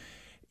 and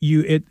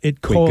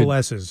it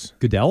coalesces.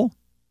 Goodell?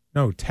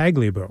 No,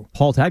 Tagliabue.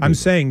 Paul Tagliabue. I'm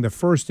saying the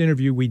first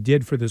interview we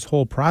did for this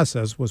whole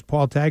process was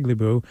Paul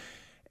Tagliabue,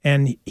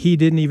 and he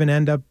didn't even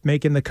end up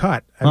making the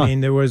cut. I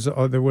mean, there was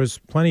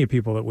plenty of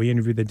people that we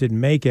interviewed that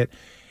didn't make it.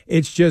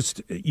 It's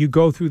just you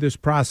go through this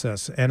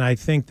process, and I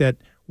think that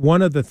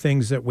one of the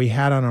things that we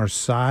had on our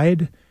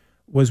side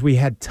was we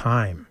had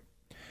time.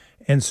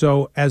 And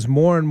so as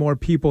more and more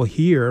people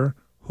hear,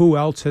 who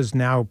else has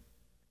now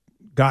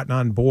gotten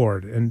on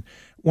board? And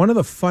one of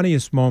the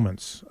funniest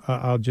moments,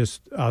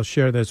 I'll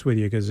share this with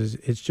you because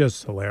it's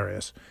just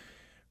hilarious.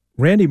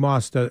 Randy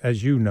Moss,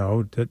 as you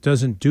know,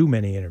 doesn't do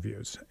many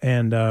interviews.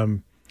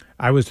 And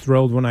I was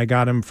thrilled when I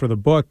got him for the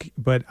book,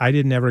 but I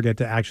didn't ever get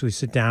to actually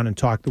sit down and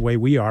talk the way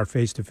we are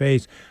face to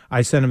face.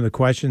 I sent him the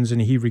questions,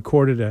 and he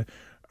recorded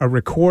a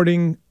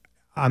recording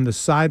on the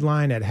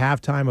sideline at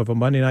halftime of a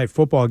Monday Night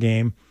Football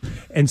game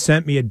and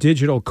sent me a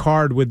digital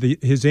card with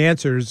his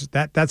answers.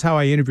 That's how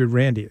I interviewed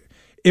Randy.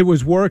 It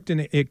was worked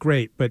and it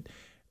great, but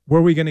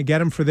were we going to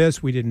get him for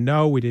this? We didn't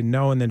know.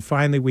 And then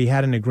finally we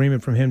had an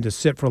agreement from him to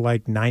sit for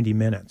like 90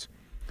 minutes.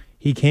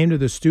 He came to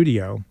the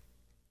studio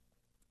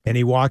and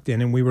he walked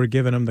in, and we were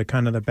giving him the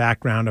kind of the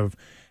background of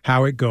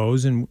how it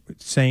goes and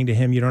saying to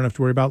him, you don't have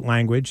to worry about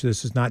language.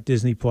 This is not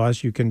Disney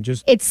Plus. You can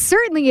just... It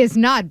certainly is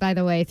not, by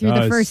the way, through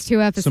the first two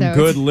episodes. Some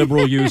good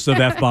liberal use of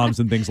F-bombs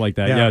and things like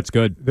that. Yeah, it's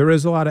good. There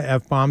is a lot of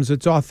F-bombs.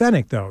 It's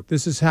authentic, though.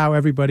 This is how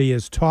everybody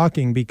is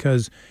talking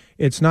because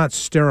it's not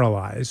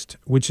sterilized,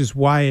 which is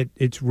why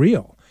it's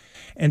real.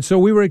 And so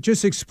we were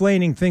just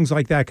explaining things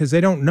like that because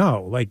they don't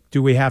know. Like,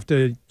 do we have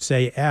to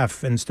say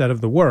F instead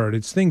of the word?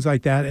 It's things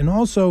like that. And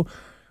also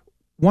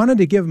wanted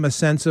to give them a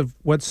sense of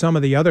what some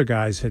of the other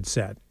guys had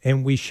said.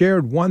 And we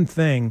shared one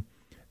thing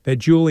that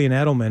Julian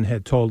Edelman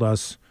had told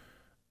us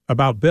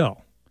about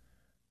Bill.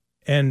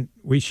 And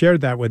we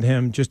shared that with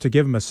him just to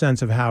give him a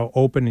sense of how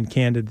open and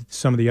candid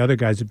some of the other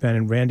guys had been.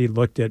 And Randy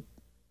looked at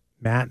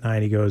Matt and I,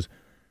 and he goes,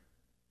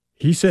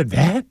 he said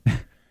that?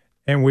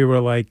 And we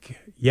were like,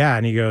 yeah.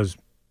 And he goes,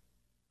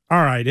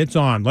 all right, it's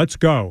on. Let's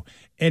go.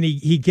 And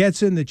he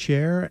gets in the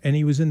chair, and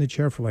he was in the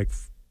chair for like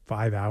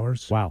 5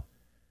 hours. Wow.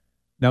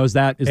 Now, is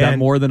that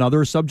more than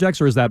other subjects,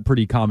 or is that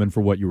pretty common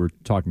for what you were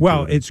talking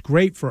about? Well, it's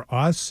great for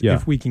us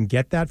if we can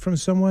get that from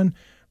someone.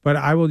 But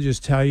I will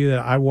just tell you that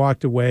I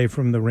walked away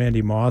from the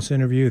Randy Moss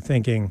interview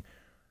thinking,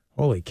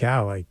 holy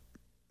cow, like,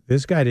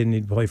 this guy didn't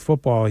need to play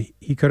football.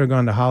 He could have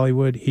gone to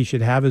Hollywood. He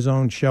should have his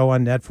own show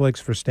on Netflix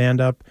for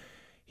stand-up.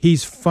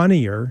 He's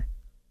funnier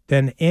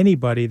than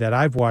anybody that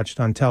I've watched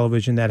on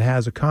television that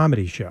has a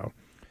comedy show.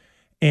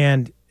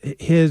 And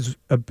his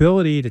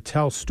ability to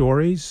tell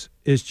stories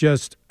is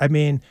just, I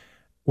mean,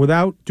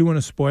 without doing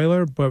a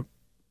spoiler, but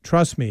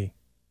trust me,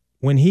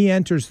 when he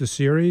enters the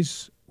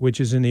series, which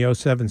is in the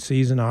 2007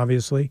 season,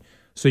 obviously,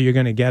 so you're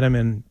going to get him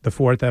in the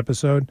 4th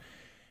episode,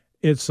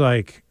 it's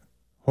like,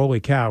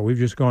 holy cow, we've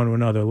just gone to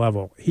another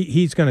level.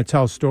 He's going to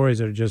tell stories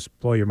that just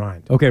blow your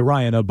mind. Okay,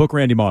 Ryan, book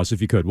Randy Moss if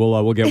you could.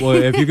 We'll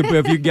if you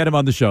could get him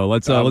on the show.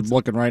 Let's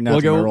looking right now.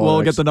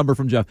 We'll get the number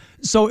from Jeff.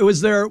 So was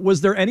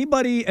there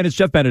anybody, and it's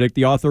Jeff Benedict,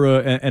 the author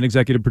and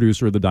executive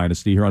producer of the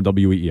Dynasty here on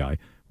WEEI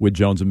with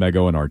Jones and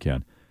Mego and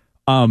Arcan.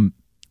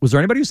 Was there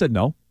anybody who said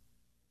no?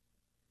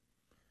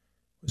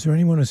 Was there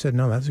anyone who said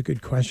no? That's a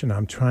good question.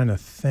 I'm trying to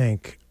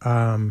think.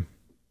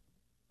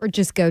 Or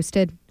just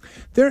ghosted?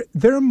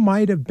 There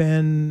might have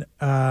been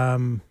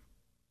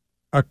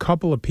a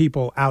couple of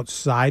people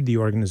outside the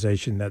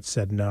organization that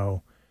said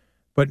no,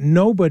 but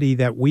nobody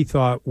that we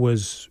thought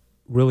was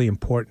really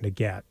important to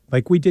get.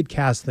 Like, we did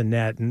cast the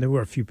net, and there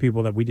were a few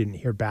people that we didn't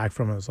hear back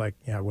from. I was like,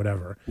 yeah,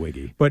 whatever.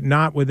 Wiggy. But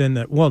not within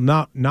the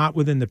not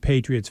within the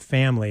Patriots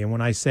family. And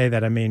when I say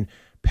that, I mean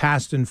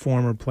past and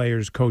former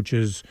players,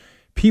 coaches,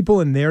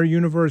 people in their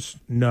universe.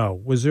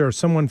 No. Was there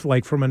someone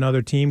like from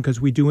another team? Because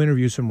we do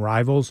interview some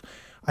rivals.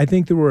 I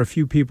think there were a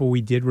few people we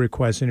did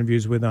request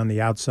interviews with on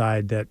the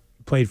outside that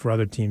played for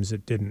other teams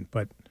that didn't,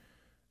 but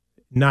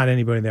not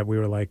anybody that we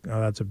were like,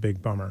 oh, that's a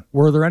big bummer.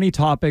 Were there any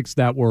topics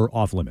that were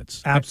off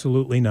limits?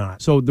 Absolutely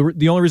not. So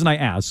the only reason I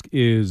ask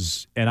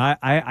is, and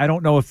I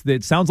don't know if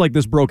it sounds like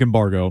this broke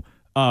embargo,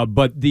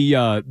 but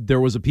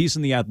there was a piece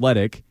in The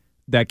Athletic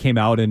that came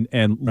out and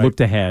Right. looked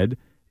ahead,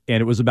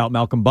 and it was about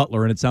Malcolm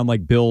Butler, and it sounded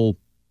like Bill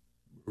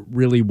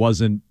really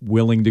wasn't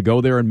willing to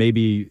go there and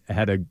maybe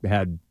had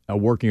a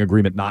working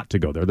agreement not to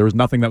go there. There was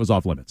nothing that was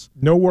off limits.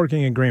 No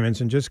working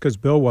agreements, and just because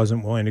Bill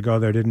wasn't willing to go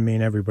there didn't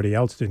mean everybody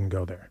else didn't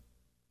go there.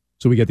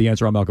 So we get the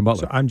answer on Malcolm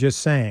Butler. So I'm just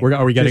saying.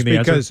 Are we getting the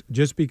answer?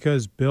 Just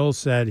because Bill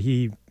said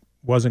he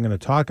wasn't going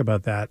to talk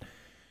about that,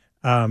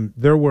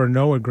 there were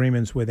no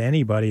agreements with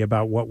anybody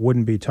about what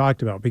wouldn't be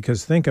talked about.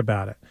 Because think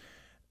about it.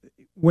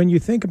 When you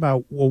think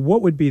about, well,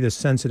 what would be the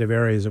sensitive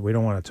areas that we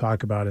don't want to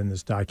talk about in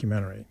this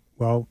documentary?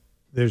 Well,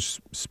 there's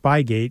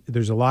Spygate.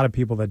 There's a lot of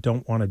people that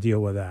don't want to deal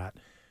with that.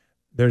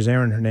 There's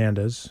Aaron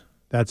Hernandez.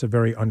 That's a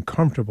very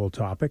uncomfortable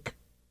topic.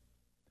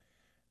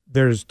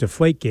 There's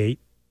Deflategate.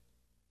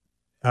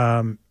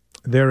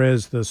 There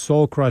is the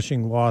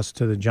soul-crushing loss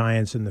to the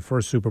Giants in the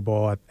first Super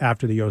Bowl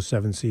after the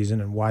 2007 season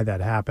and why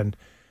that happened.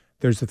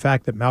 There's the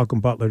fact that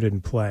Malcolm Butler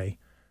didn't play.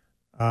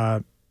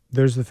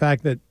 There's the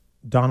fact that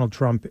Donald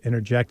Trump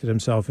interjected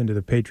himself into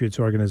the Patriots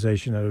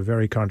organization at a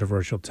very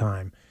controversial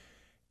time.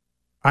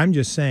 I'm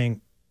just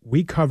saying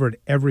we covered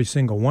every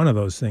single one of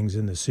those things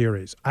in the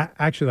series.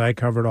 I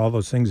covered all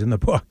those things in the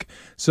book.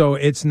 So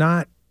it's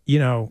not,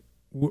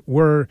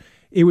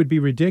 it would be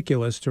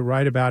ridiculous to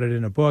write about it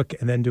in a book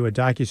and then do a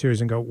docuseries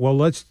and go, well,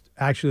 let's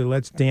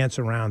dance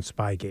around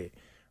Spygate.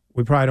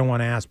 We probably don't want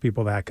to ask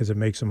people that because it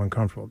makes them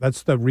uncomfortable.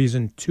 That's the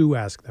reason to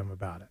ask them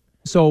about it.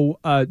 So,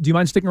 do you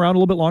mind sticking around a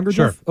little bit longer,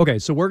 Sure. Jeff? Okay,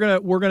 so we're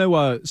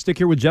gonna stick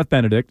here with Jeff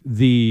Benedict,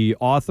 the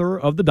author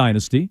of the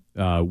Dynasty,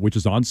 which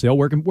is on sale.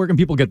 Where can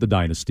people get the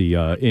Dynasty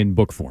in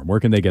book form? Where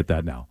can they get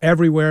that now?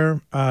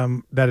 Everywhere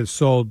that it's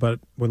sold,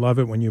 but we love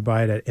it when you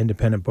buy it at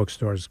independent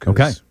bookstores.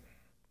 Okay.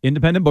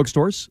 Independent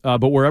bookstores,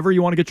 but wherever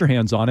you want to get your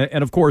hands on it.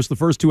 And, of course, the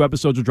first 2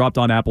 episodes are dropped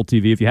on Apple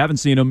TV. If you haven't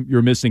seen them,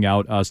 you're missing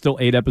out. Still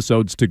 8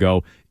 episodes to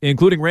go,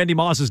 including Randy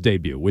Moss's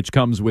debut, which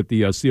comes with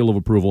the seal of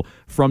approval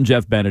from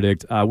Jeff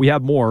Benedict. We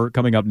have more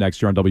coming up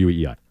next year on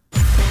WEEI.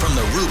 From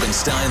the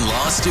Rubenstein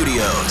Law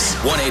Studios,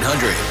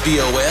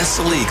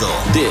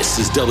 1-800-BOS-LEGAL. This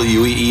is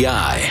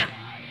WEEI.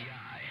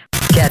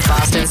 Get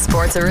Boston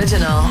Sports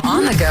Original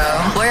on the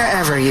go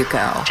wherever you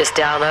go. Just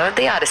download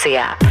the Odyssey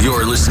app.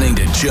 You're listening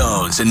to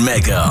Jones and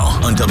Mego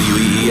on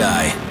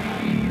WEEI.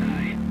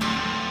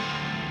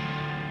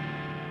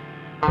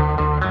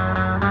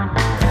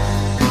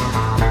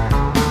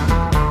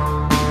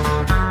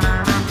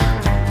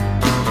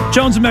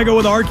 Jones and Mego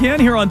with Arcan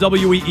here on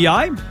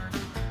WEEI.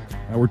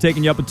 We're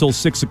taking you up until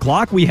 6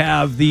 o'clock. We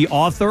have the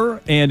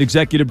author and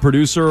executive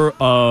producer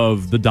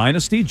of The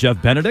Dynasty, Jeff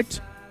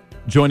Benedict,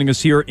 joining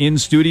us here in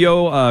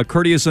studio,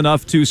 courteous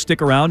enough to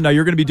stick around. Now,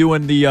 you're going to be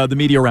doing the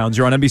media rounds.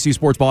 You're on NBC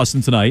Sports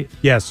Boston tonight.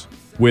 Yes.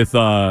 With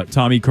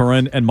Tommy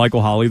Curran and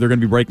Michael Holley. They're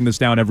going to be breaking this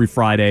down every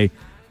Friday.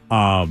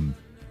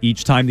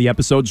 Each time the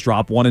episodes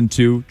drop, 1 and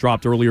 2,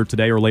 dropped earlier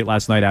today or late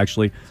last night,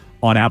 actually,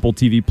 on Apple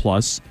TV+.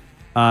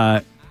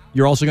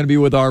 You're also going to be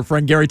with our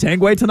friend Gary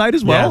Tanguay tonight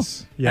as well?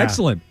 Yes. Yeah.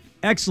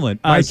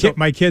 Excellent.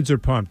 My kids are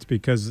pumped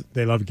because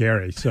they love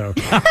Gary. So,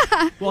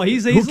 well,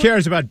 he's who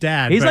cares about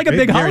Dad? He's like a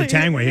big Gary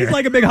Tanguay here. He's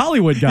like a big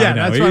Hollywood guy. Yeah,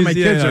 now. that's why my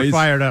kids are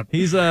fired up.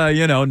 He's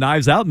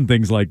Knives Out and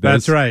things like that.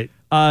 That's right.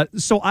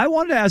 So I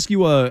wanted to ask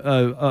you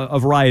a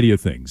variety of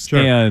things. Sure.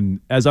 And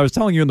as I was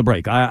telling you in the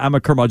break, I'm a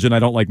curmudgeon. I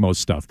don't like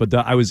most stuff. But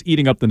I was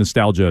eating up the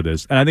nostalgia of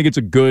this. And I think it's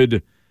a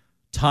good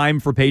time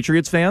for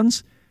Patriots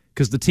fans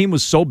because the team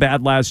was so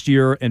bad last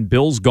year and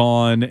Bill's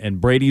gone and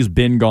Brady's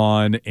been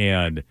gone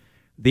and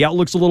the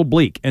outlook's a little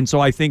bleak. And so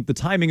I think the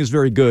timing is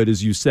very good,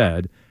 as you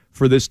said,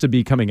 for this to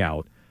be coming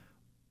out.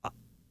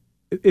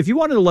 If you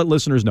wanted to let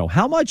listeners know,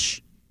 how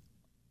much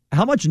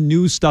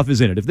new stuff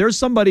is in it? If there's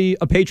somebody,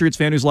 a Patriots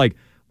fan, who's like,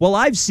 well,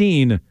 I've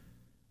seen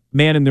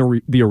Man in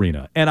the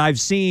Arena, and I've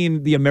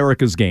seen the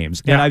America's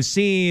Games, and I've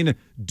seen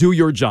Do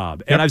Your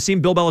Job, and I've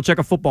seen Bill Belichick,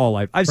 A Football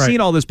Life. I've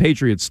seen all this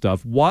Patriots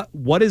stuff.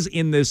 What is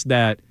in this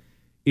that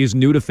is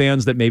new to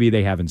fans that maybe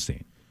they haven't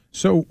seen?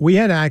 So we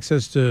had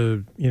access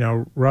to,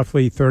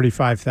 roughly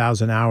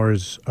 35,000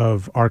 hours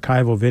of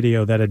archival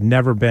video that had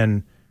never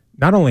been,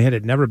 not only had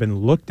it never been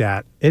looked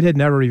at, it had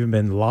never even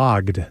been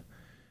logged.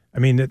 I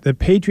mean, the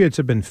Patriots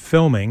have been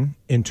filming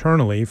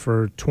internally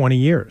for 20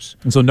 years.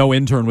 And so no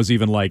intern was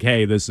even like,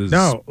 hey, this is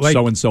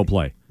so-and-so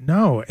play.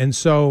 No, and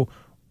so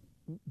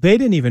they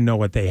didn't even know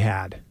what they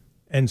had.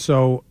 And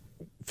so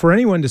for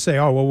anyone to say,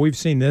 oh, well, we've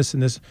seen this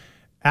and this,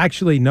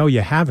 actually, no,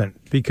 you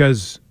haven't,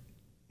 because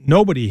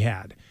nobody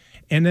had.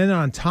 And then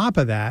on top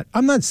of that,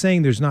 I'm not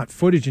saying there's not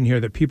footage in here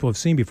that people have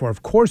seen before.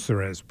 Of course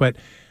there is, but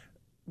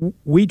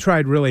we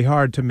tried really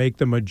hard to make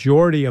the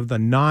majority of the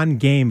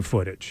non-game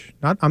footage.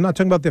 I'm not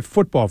talking about the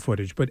football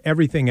footage, but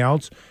everything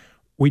else.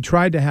 We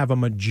tried to have a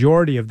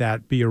majority of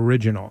that be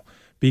original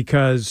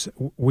because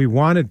we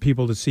wanted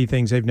people to see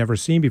things they've never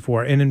seen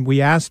before. And then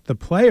we asked the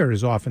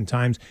players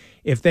oftentimes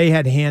if they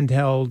had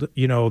handheld,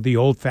 the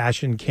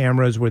old-fashioned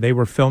cameras where they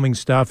were filming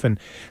stuff. And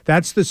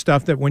that's the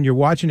stuff that when you're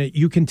watching it,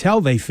 you can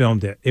tell they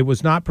filmed it. It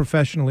was not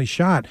professionally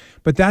shot,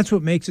 but that's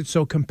what makes it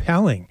so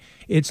compelling.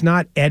 It's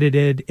not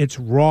edited, it's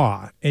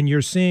raw. And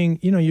you're seeing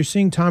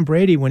Tom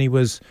Brady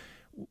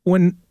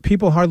when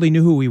people hardly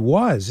knew who he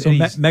was. So,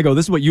 Mego,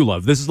 this is what you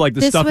love. This is like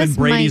the stuff in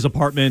Brady's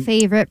apartment. My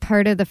favorite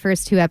part of the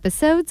first two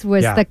episodes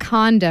was the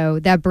condo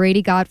that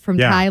Brady got from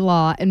Ty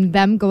Law and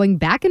them going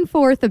back and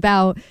forth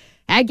about,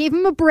 I gave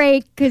him a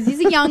break because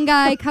he's a young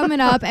guy coming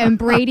up, and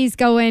Brady's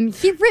going,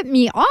 he ripped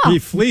me off. He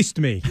fleeced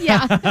me.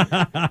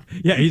 Yeah.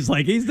 Yeah, he's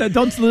like,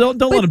 don't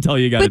let him tell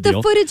you got a deal. But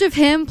the footage of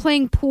him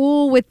playing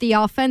pool with the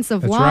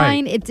offensive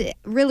line, it's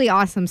really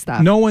awesome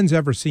stuff. No one's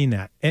ever seen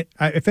that.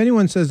 If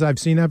anyone says I've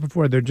seen that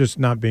before, they're just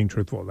not being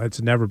truthful.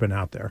 That's never been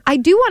out there. I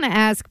do want to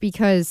ask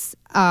because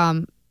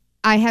I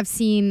have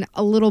seen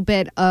a little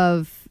bit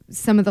of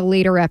some of the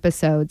later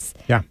episodes.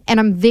 Yeah. And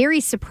I'm very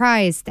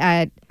surprised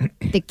at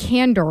the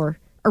candor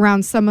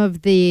around some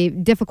of the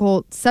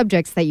difficult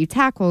subjects that you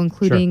tackle,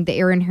 including the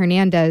Aaron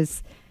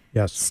Hernandez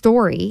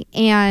story.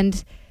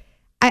 And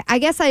I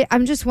guess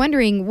I'm just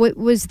wondering,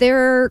 was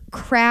there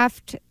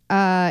Kraft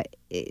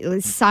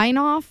sign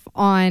off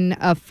on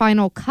a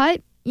final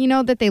cut,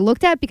 that they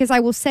looked at? Because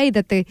I will say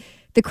that the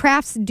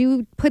Krafts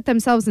do put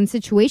themselves in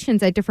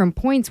situations at different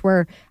points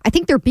where I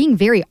think they're being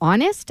very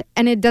honest,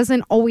 and it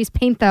doesn't always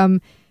paint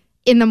them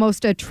in the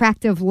most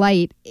attractive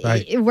light,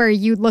 where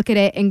you look at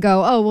it and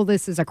go, oh, well,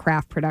 this is a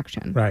Kraft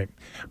production. Right.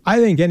 I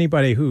think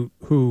anybody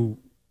who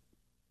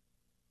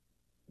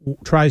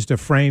tries to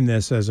frame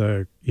this as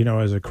a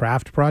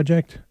Kraft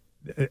project,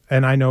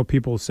 and I know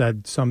people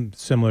said some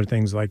similar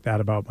things like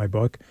that about my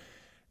book,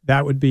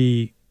 that would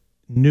be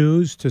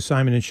news to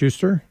Simon &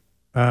 Schuster,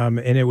 and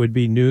it would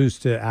be news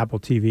to Apple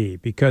TV.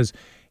 Because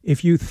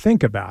if you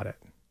think about it,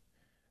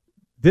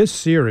 this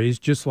series,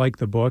 just like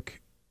the book,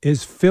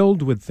 is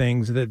filled with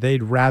things that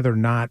they'd rather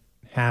not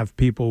have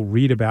people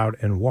read about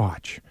and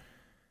watch.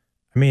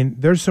 I mean,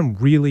 there's some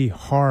really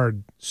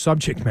hard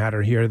subject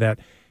matter here that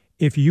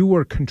if you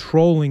were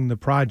controlling the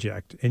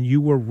project and you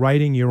were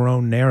writing your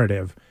own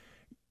narrative,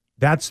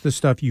 that's the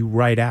stuff you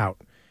write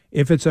out.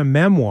 If it's a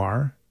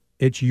memoir,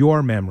 it's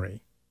your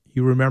memory.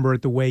 You remember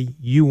it the way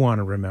you want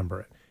to remember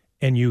it,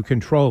 and you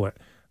control it.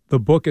 The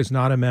book is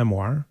not a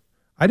memoir.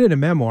 I did a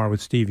memoir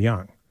with Steve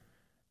Young.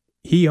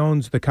 He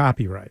owns the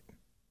copyright.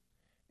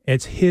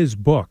 It's his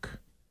book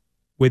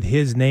with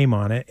his name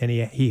on it, and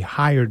he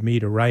hired me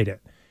to write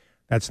it.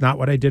 That's not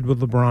what I did with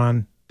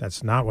LeBron.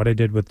 That's not what I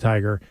did with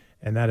Tiger,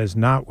 and that is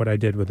not what I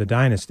did with the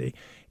Dynasty.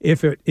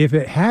 If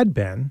it had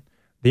been,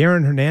 the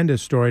Aaron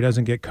Hernandez story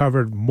doesn't get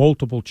covered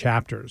multiple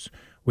chapters.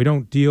 We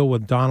don't deal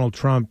with Donald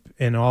Trump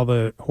and all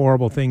the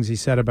horrible things he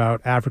said about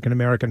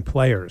African-American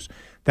players.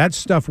 That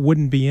stuff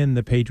wouldn't be in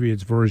the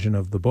Patriots version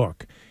of the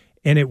book,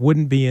 and it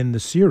wouldn't be in the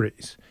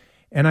series.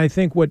 And I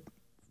think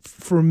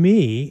for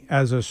me,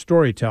 as a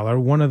storyteller,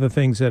 one of the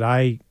things that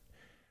I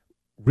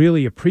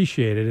really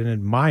appreciated and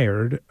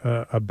admired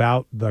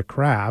about the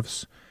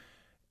Krafts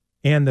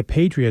and the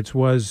Patriots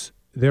was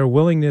their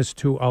willingness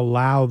to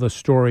allow the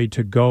story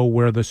to go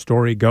where the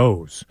story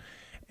goes.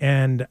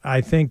 And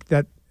I think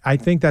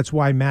that's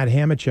why Matt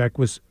Hamachek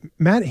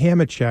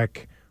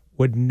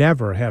would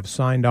never have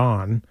signed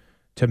on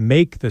to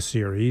make the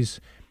series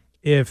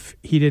if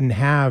he didn't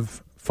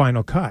have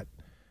Final Cut.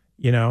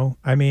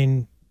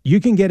 You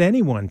can get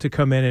anyone to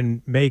come in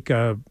and make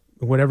a,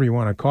 whatever you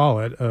want to call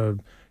it, a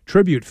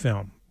tribute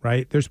film,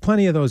 right? There's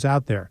plenty of those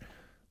out there.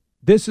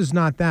 This is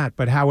not that.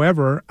 But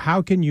however,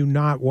 how can you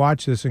not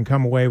watch this and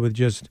come away with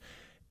just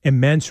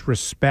immense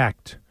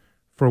respect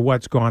for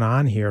what's gone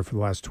on here for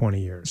the last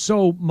 20 years?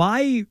 So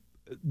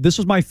this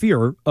was my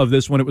fear of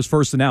this when it was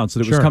first announced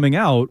that it was coming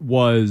out,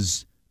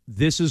 was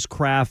this is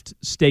Kraft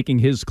staking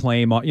his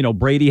claim on,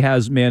 Brady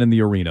has Man in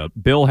the Arena.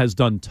 Bill has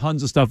done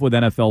tons of stuff with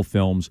NFL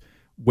films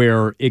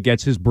where it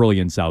gets his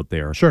brilliance out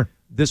there. Sure.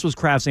 This was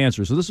Kraft's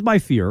answer. So this is my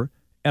fear.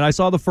 And I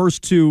saw the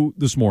first two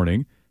this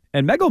morning,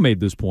 and Mego made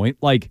this point,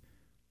 like,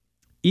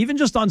 even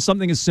just on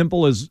something as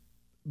simple as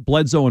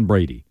Bledsoe and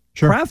Brady,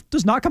 Kraft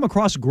does not come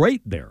across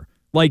great there.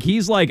 Like,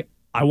 he's like,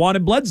 I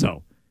wanted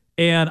Bledsoe.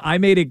 And I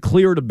made it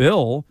clear to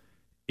Bill,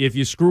 if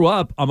you screw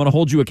up, I'm going to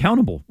hold you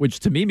accountable, which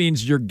to me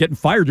means you're getting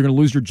fired. You're going to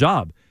lose your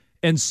job.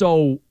 And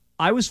so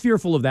I was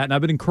fearful of that, and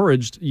I've been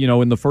encouraged,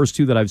 in the first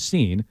two that I've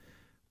seen.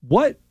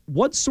 What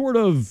sort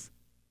of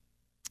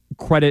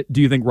credit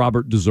do you think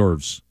Robert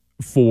deserves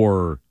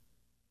for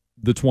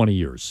the 20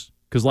 years?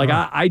 Because,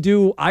 I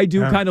do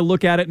kind of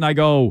look at it and I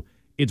go,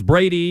 it's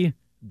Brady.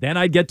 Then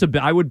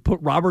I would put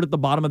Robert at the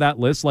bottom of that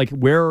list. Like,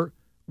 where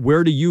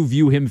do you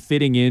view him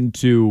fitting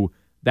into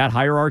that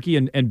hierarchy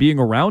and being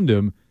around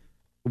him?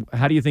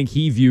 How do you think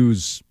he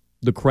views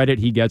the credit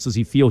he gets? Does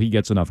he feel he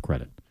gets enough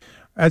credit?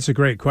 That's a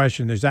great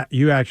question.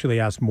 You actually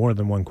asked more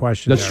than one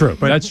question. That's true.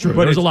 That's true.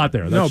 But there's a lot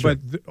there. But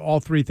all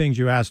three things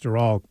you asked are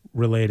all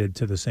related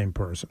to the same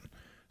person.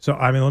 So,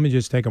 let me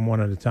just take them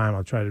one at a time.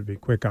 I'll try to be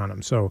quick on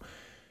them. So,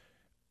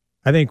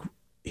 I think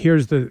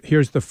here's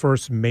the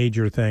first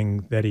major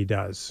thing that he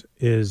does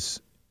is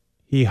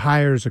he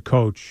hires a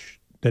coach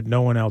that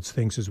no one else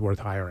thinks is worth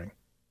hiring.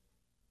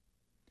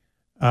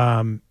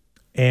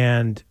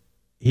 And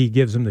he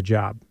gives him the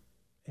job,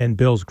 and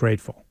Bill's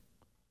grateful.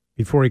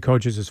 Before he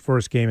coaches his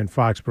first game in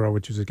Foxborough,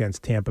 which was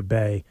against Tampa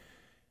Bay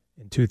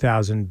in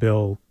 2000,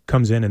 Bill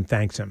comes in and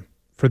thanks him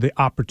for the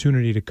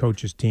opportunity to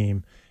coach his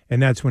team,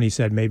 and that's when he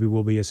said, maybe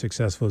we'll be as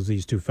successful as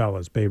these two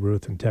fellas, Babe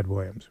Ruth and Ted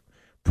Williams.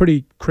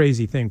 Pretty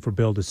crazy thing for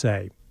Bill to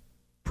say,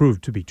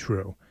 proved to be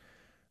true.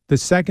 The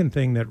second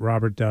thing that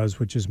Robert does,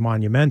 which is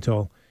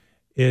monumental,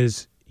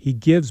 is he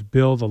gives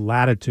Bill the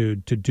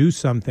latitude to do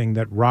something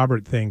that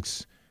Robert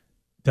thinks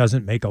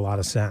doesn't make a lot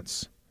of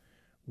sense,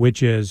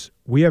 which is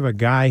we have a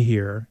guy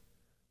here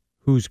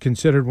who's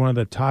considered one of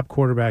the top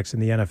quarterbacks in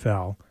the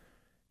NFL,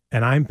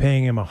 and I'm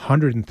paying him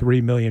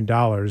 $103 million.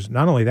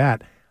 Not only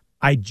that,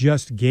 I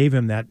just gave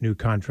him that new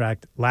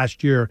contract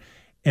last year.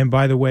 And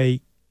by the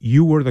way,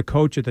 you were the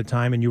coach at the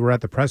time, and you were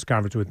at the press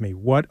conference with me.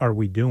 What are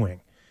we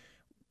doing?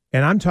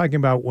 And I'm talking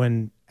about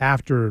when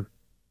after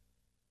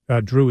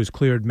Drew is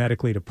cleared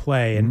medically to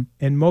play,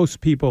 and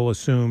most people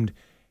assumed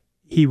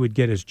he would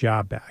get his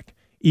job back.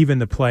 Even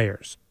the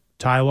players.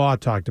 Ty Law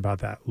talked about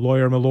that.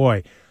 Lawyer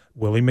Malloy,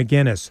 Willie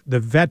McGinnis, the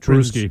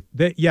veterans.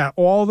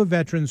 All the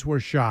veterans were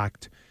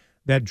shocked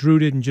that Drew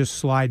didn't just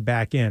slide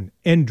back in,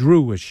 and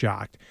Drew was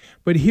shocked.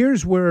 But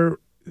here's where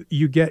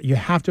you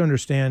have to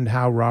understand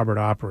how Robert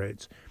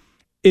operates.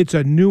 It's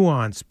a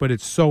nuance, but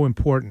it's so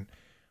important.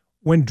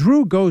 When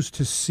Drew goes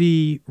to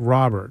see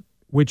Robert,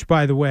 which,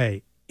 by the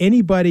way,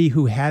 anybody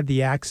who had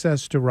the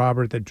access to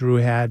Robert that Drew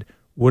had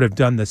would have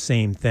done the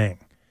same thing.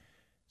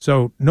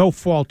 So no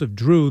fault of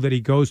Drew that he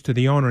goes to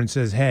the owner and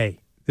says,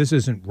 hey, this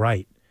isn't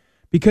right.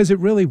 Because it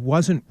really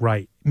wasn't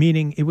right,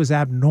 meaning it was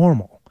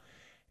abnormal.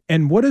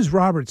 And what does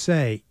Robert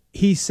say?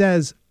 He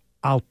says,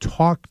 I'll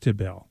talk to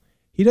Bill.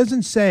 He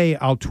doesn't say,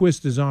 I'll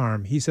twist his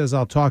arm. He says,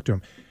 I'll talk to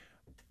him.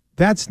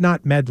 That's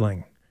not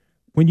meddling.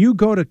 When you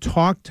go to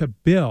talk to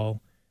Bill,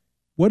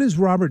 what does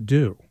Robert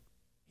do?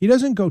 He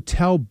doesn't go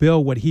tell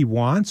Bill what he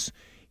wants.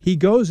 He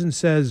goes and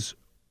says,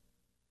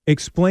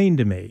 explain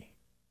to me,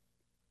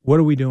 what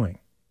are we doing?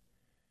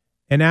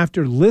 And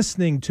after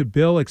listening to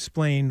Bill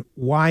explain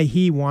why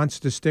he wants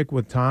to stick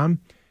with Tom,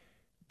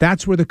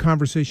 that's where the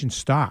conversation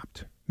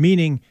stopped.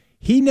 Meaning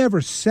he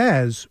never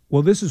says,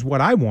 well, this is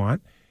what I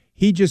want.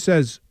 He just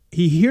says,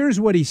 he hears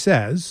what he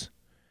says.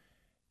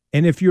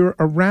 And if you're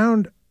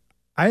around,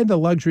 I had the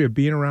luxury of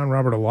being around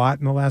Robert a lot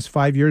in the last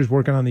 5 years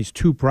working on these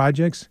two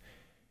projects.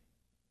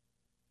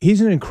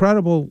 He's an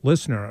incredible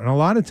listener. And a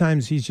lot of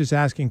times he's just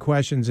asking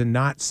questions and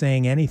not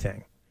saying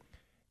anything.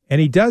 And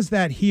he does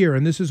that here,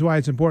 and this is why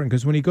it's important,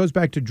 because when he goes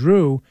back to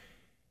Drew,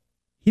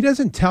 he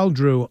doesn't tell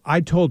Drew,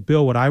 I told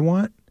Bill what I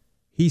want.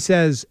 He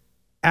says,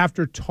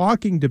 after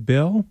talking to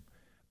Bill,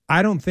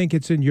 I don't think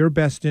it's in your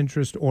best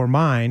interest or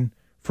mine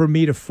for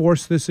me to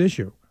force this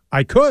issue.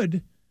 I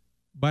could,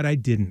 but I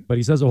didn't. But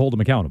he says he'll hold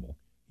him accountable.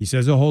 He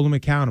says he'll hold him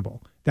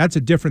accountable. That's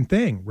a different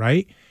thing,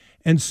 right?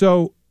 And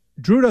so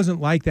Drew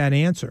doesn't like that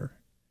answer.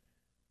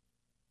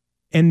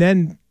 And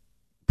then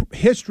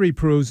history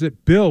proves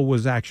that Bill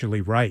was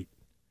actually right.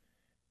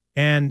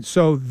 And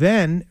so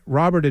then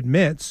Robert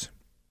admits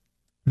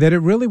that it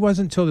really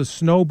wasn't until the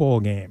Snow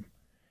Bowl game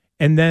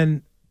and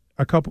then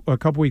a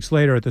couple weeks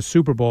later at the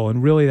Super Bowl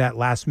and really that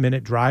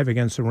last-minute drive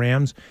against the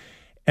Rams.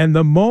 And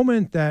the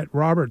moment that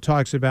Robert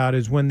talks about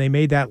is when they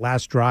made that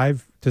last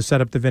drive to set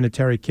up the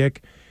Vinatieri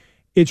kick.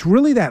 It's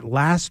really that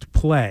last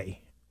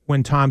play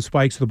when Tom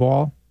spikes the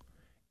ball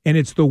and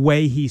it's the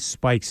way he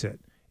spikes it.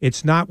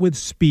 It's not with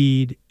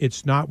speed.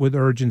 It's not with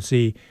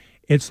urgency.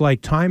 It's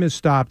like time has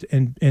stopped,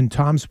 and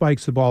Tom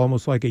spikes the ball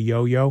almost like a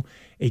yo-yo.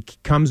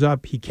 It comes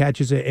up, he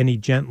catches it, and he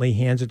gently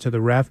hands it to the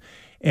ref.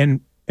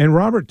 And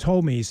Robert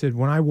told me, he said,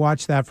 when I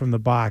watched that from the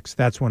box,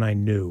 that's when I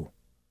knew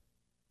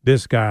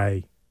this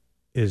guy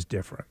is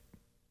different.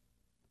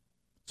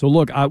 So,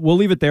 look, we'll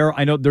leave it there.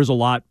 I know there's a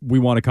lot we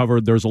want to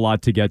cover. There's a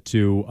lot to get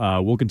to.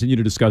 We'll continue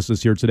to discuss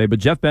this here today. But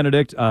Jeff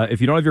Benedict, if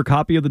you don't have your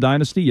copy of The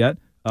Dynasty yet,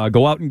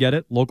 go out and get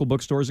it. Local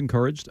bookstores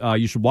encouraged.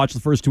 You should watch the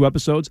first 2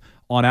 episodes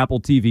on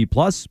Apple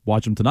TV+.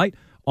 Watch them tonight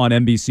on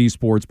NBC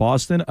Sports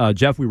Boston.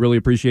 Jeff, we really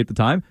appreciate the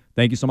time.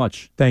 Thank you so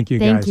much. Thank you,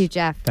 guys. Thank you,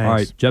 Jeff. Thanks. All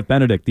right, Jeff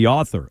Benedict, the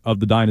author of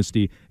The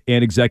Dynasty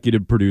and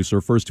executive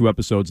producer. First 2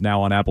 episodes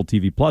now on Apple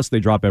TV+. They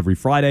drop every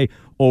Friday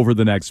over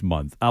the next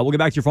month. We'll get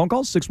back to your phone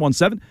calls,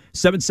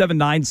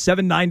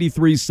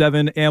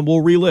 617-779-7937, and we'll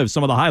relive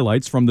some of the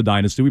highlights from The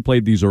Dynasty. We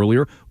played these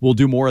earlier. We'll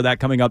do more of that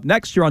coming up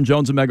next here on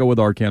Jones and Mego with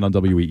Arcan on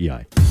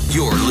WEEI.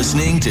 You're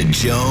listening to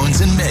Jones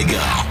and Mego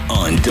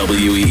on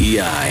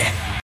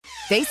WEEI.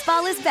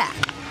 Baseball is back,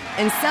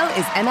 and so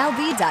is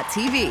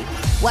MLB.tv.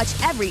 Watch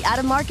every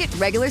out-of-market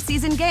regular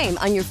season game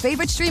on your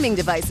favorite streaming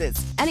devices,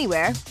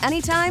 anywhere,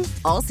 anytime,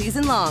 all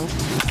season long.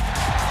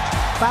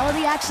 Follow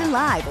the action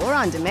live or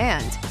on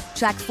demand.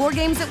 Track 4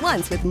 games at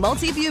once with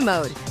multi-view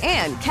mode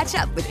and catch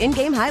up with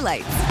in-game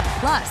highlights.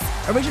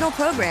 Plus, original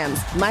programs,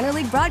 minor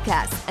league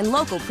broadcasts, and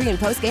local pre- and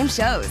post-game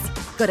shows.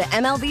 Go to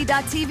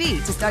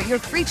MLB.tv to start your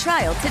free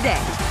trial today.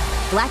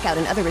 Blackout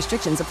and other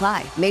restrictions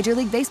apply. Major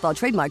League Baseball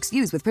trademarks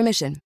used with permission.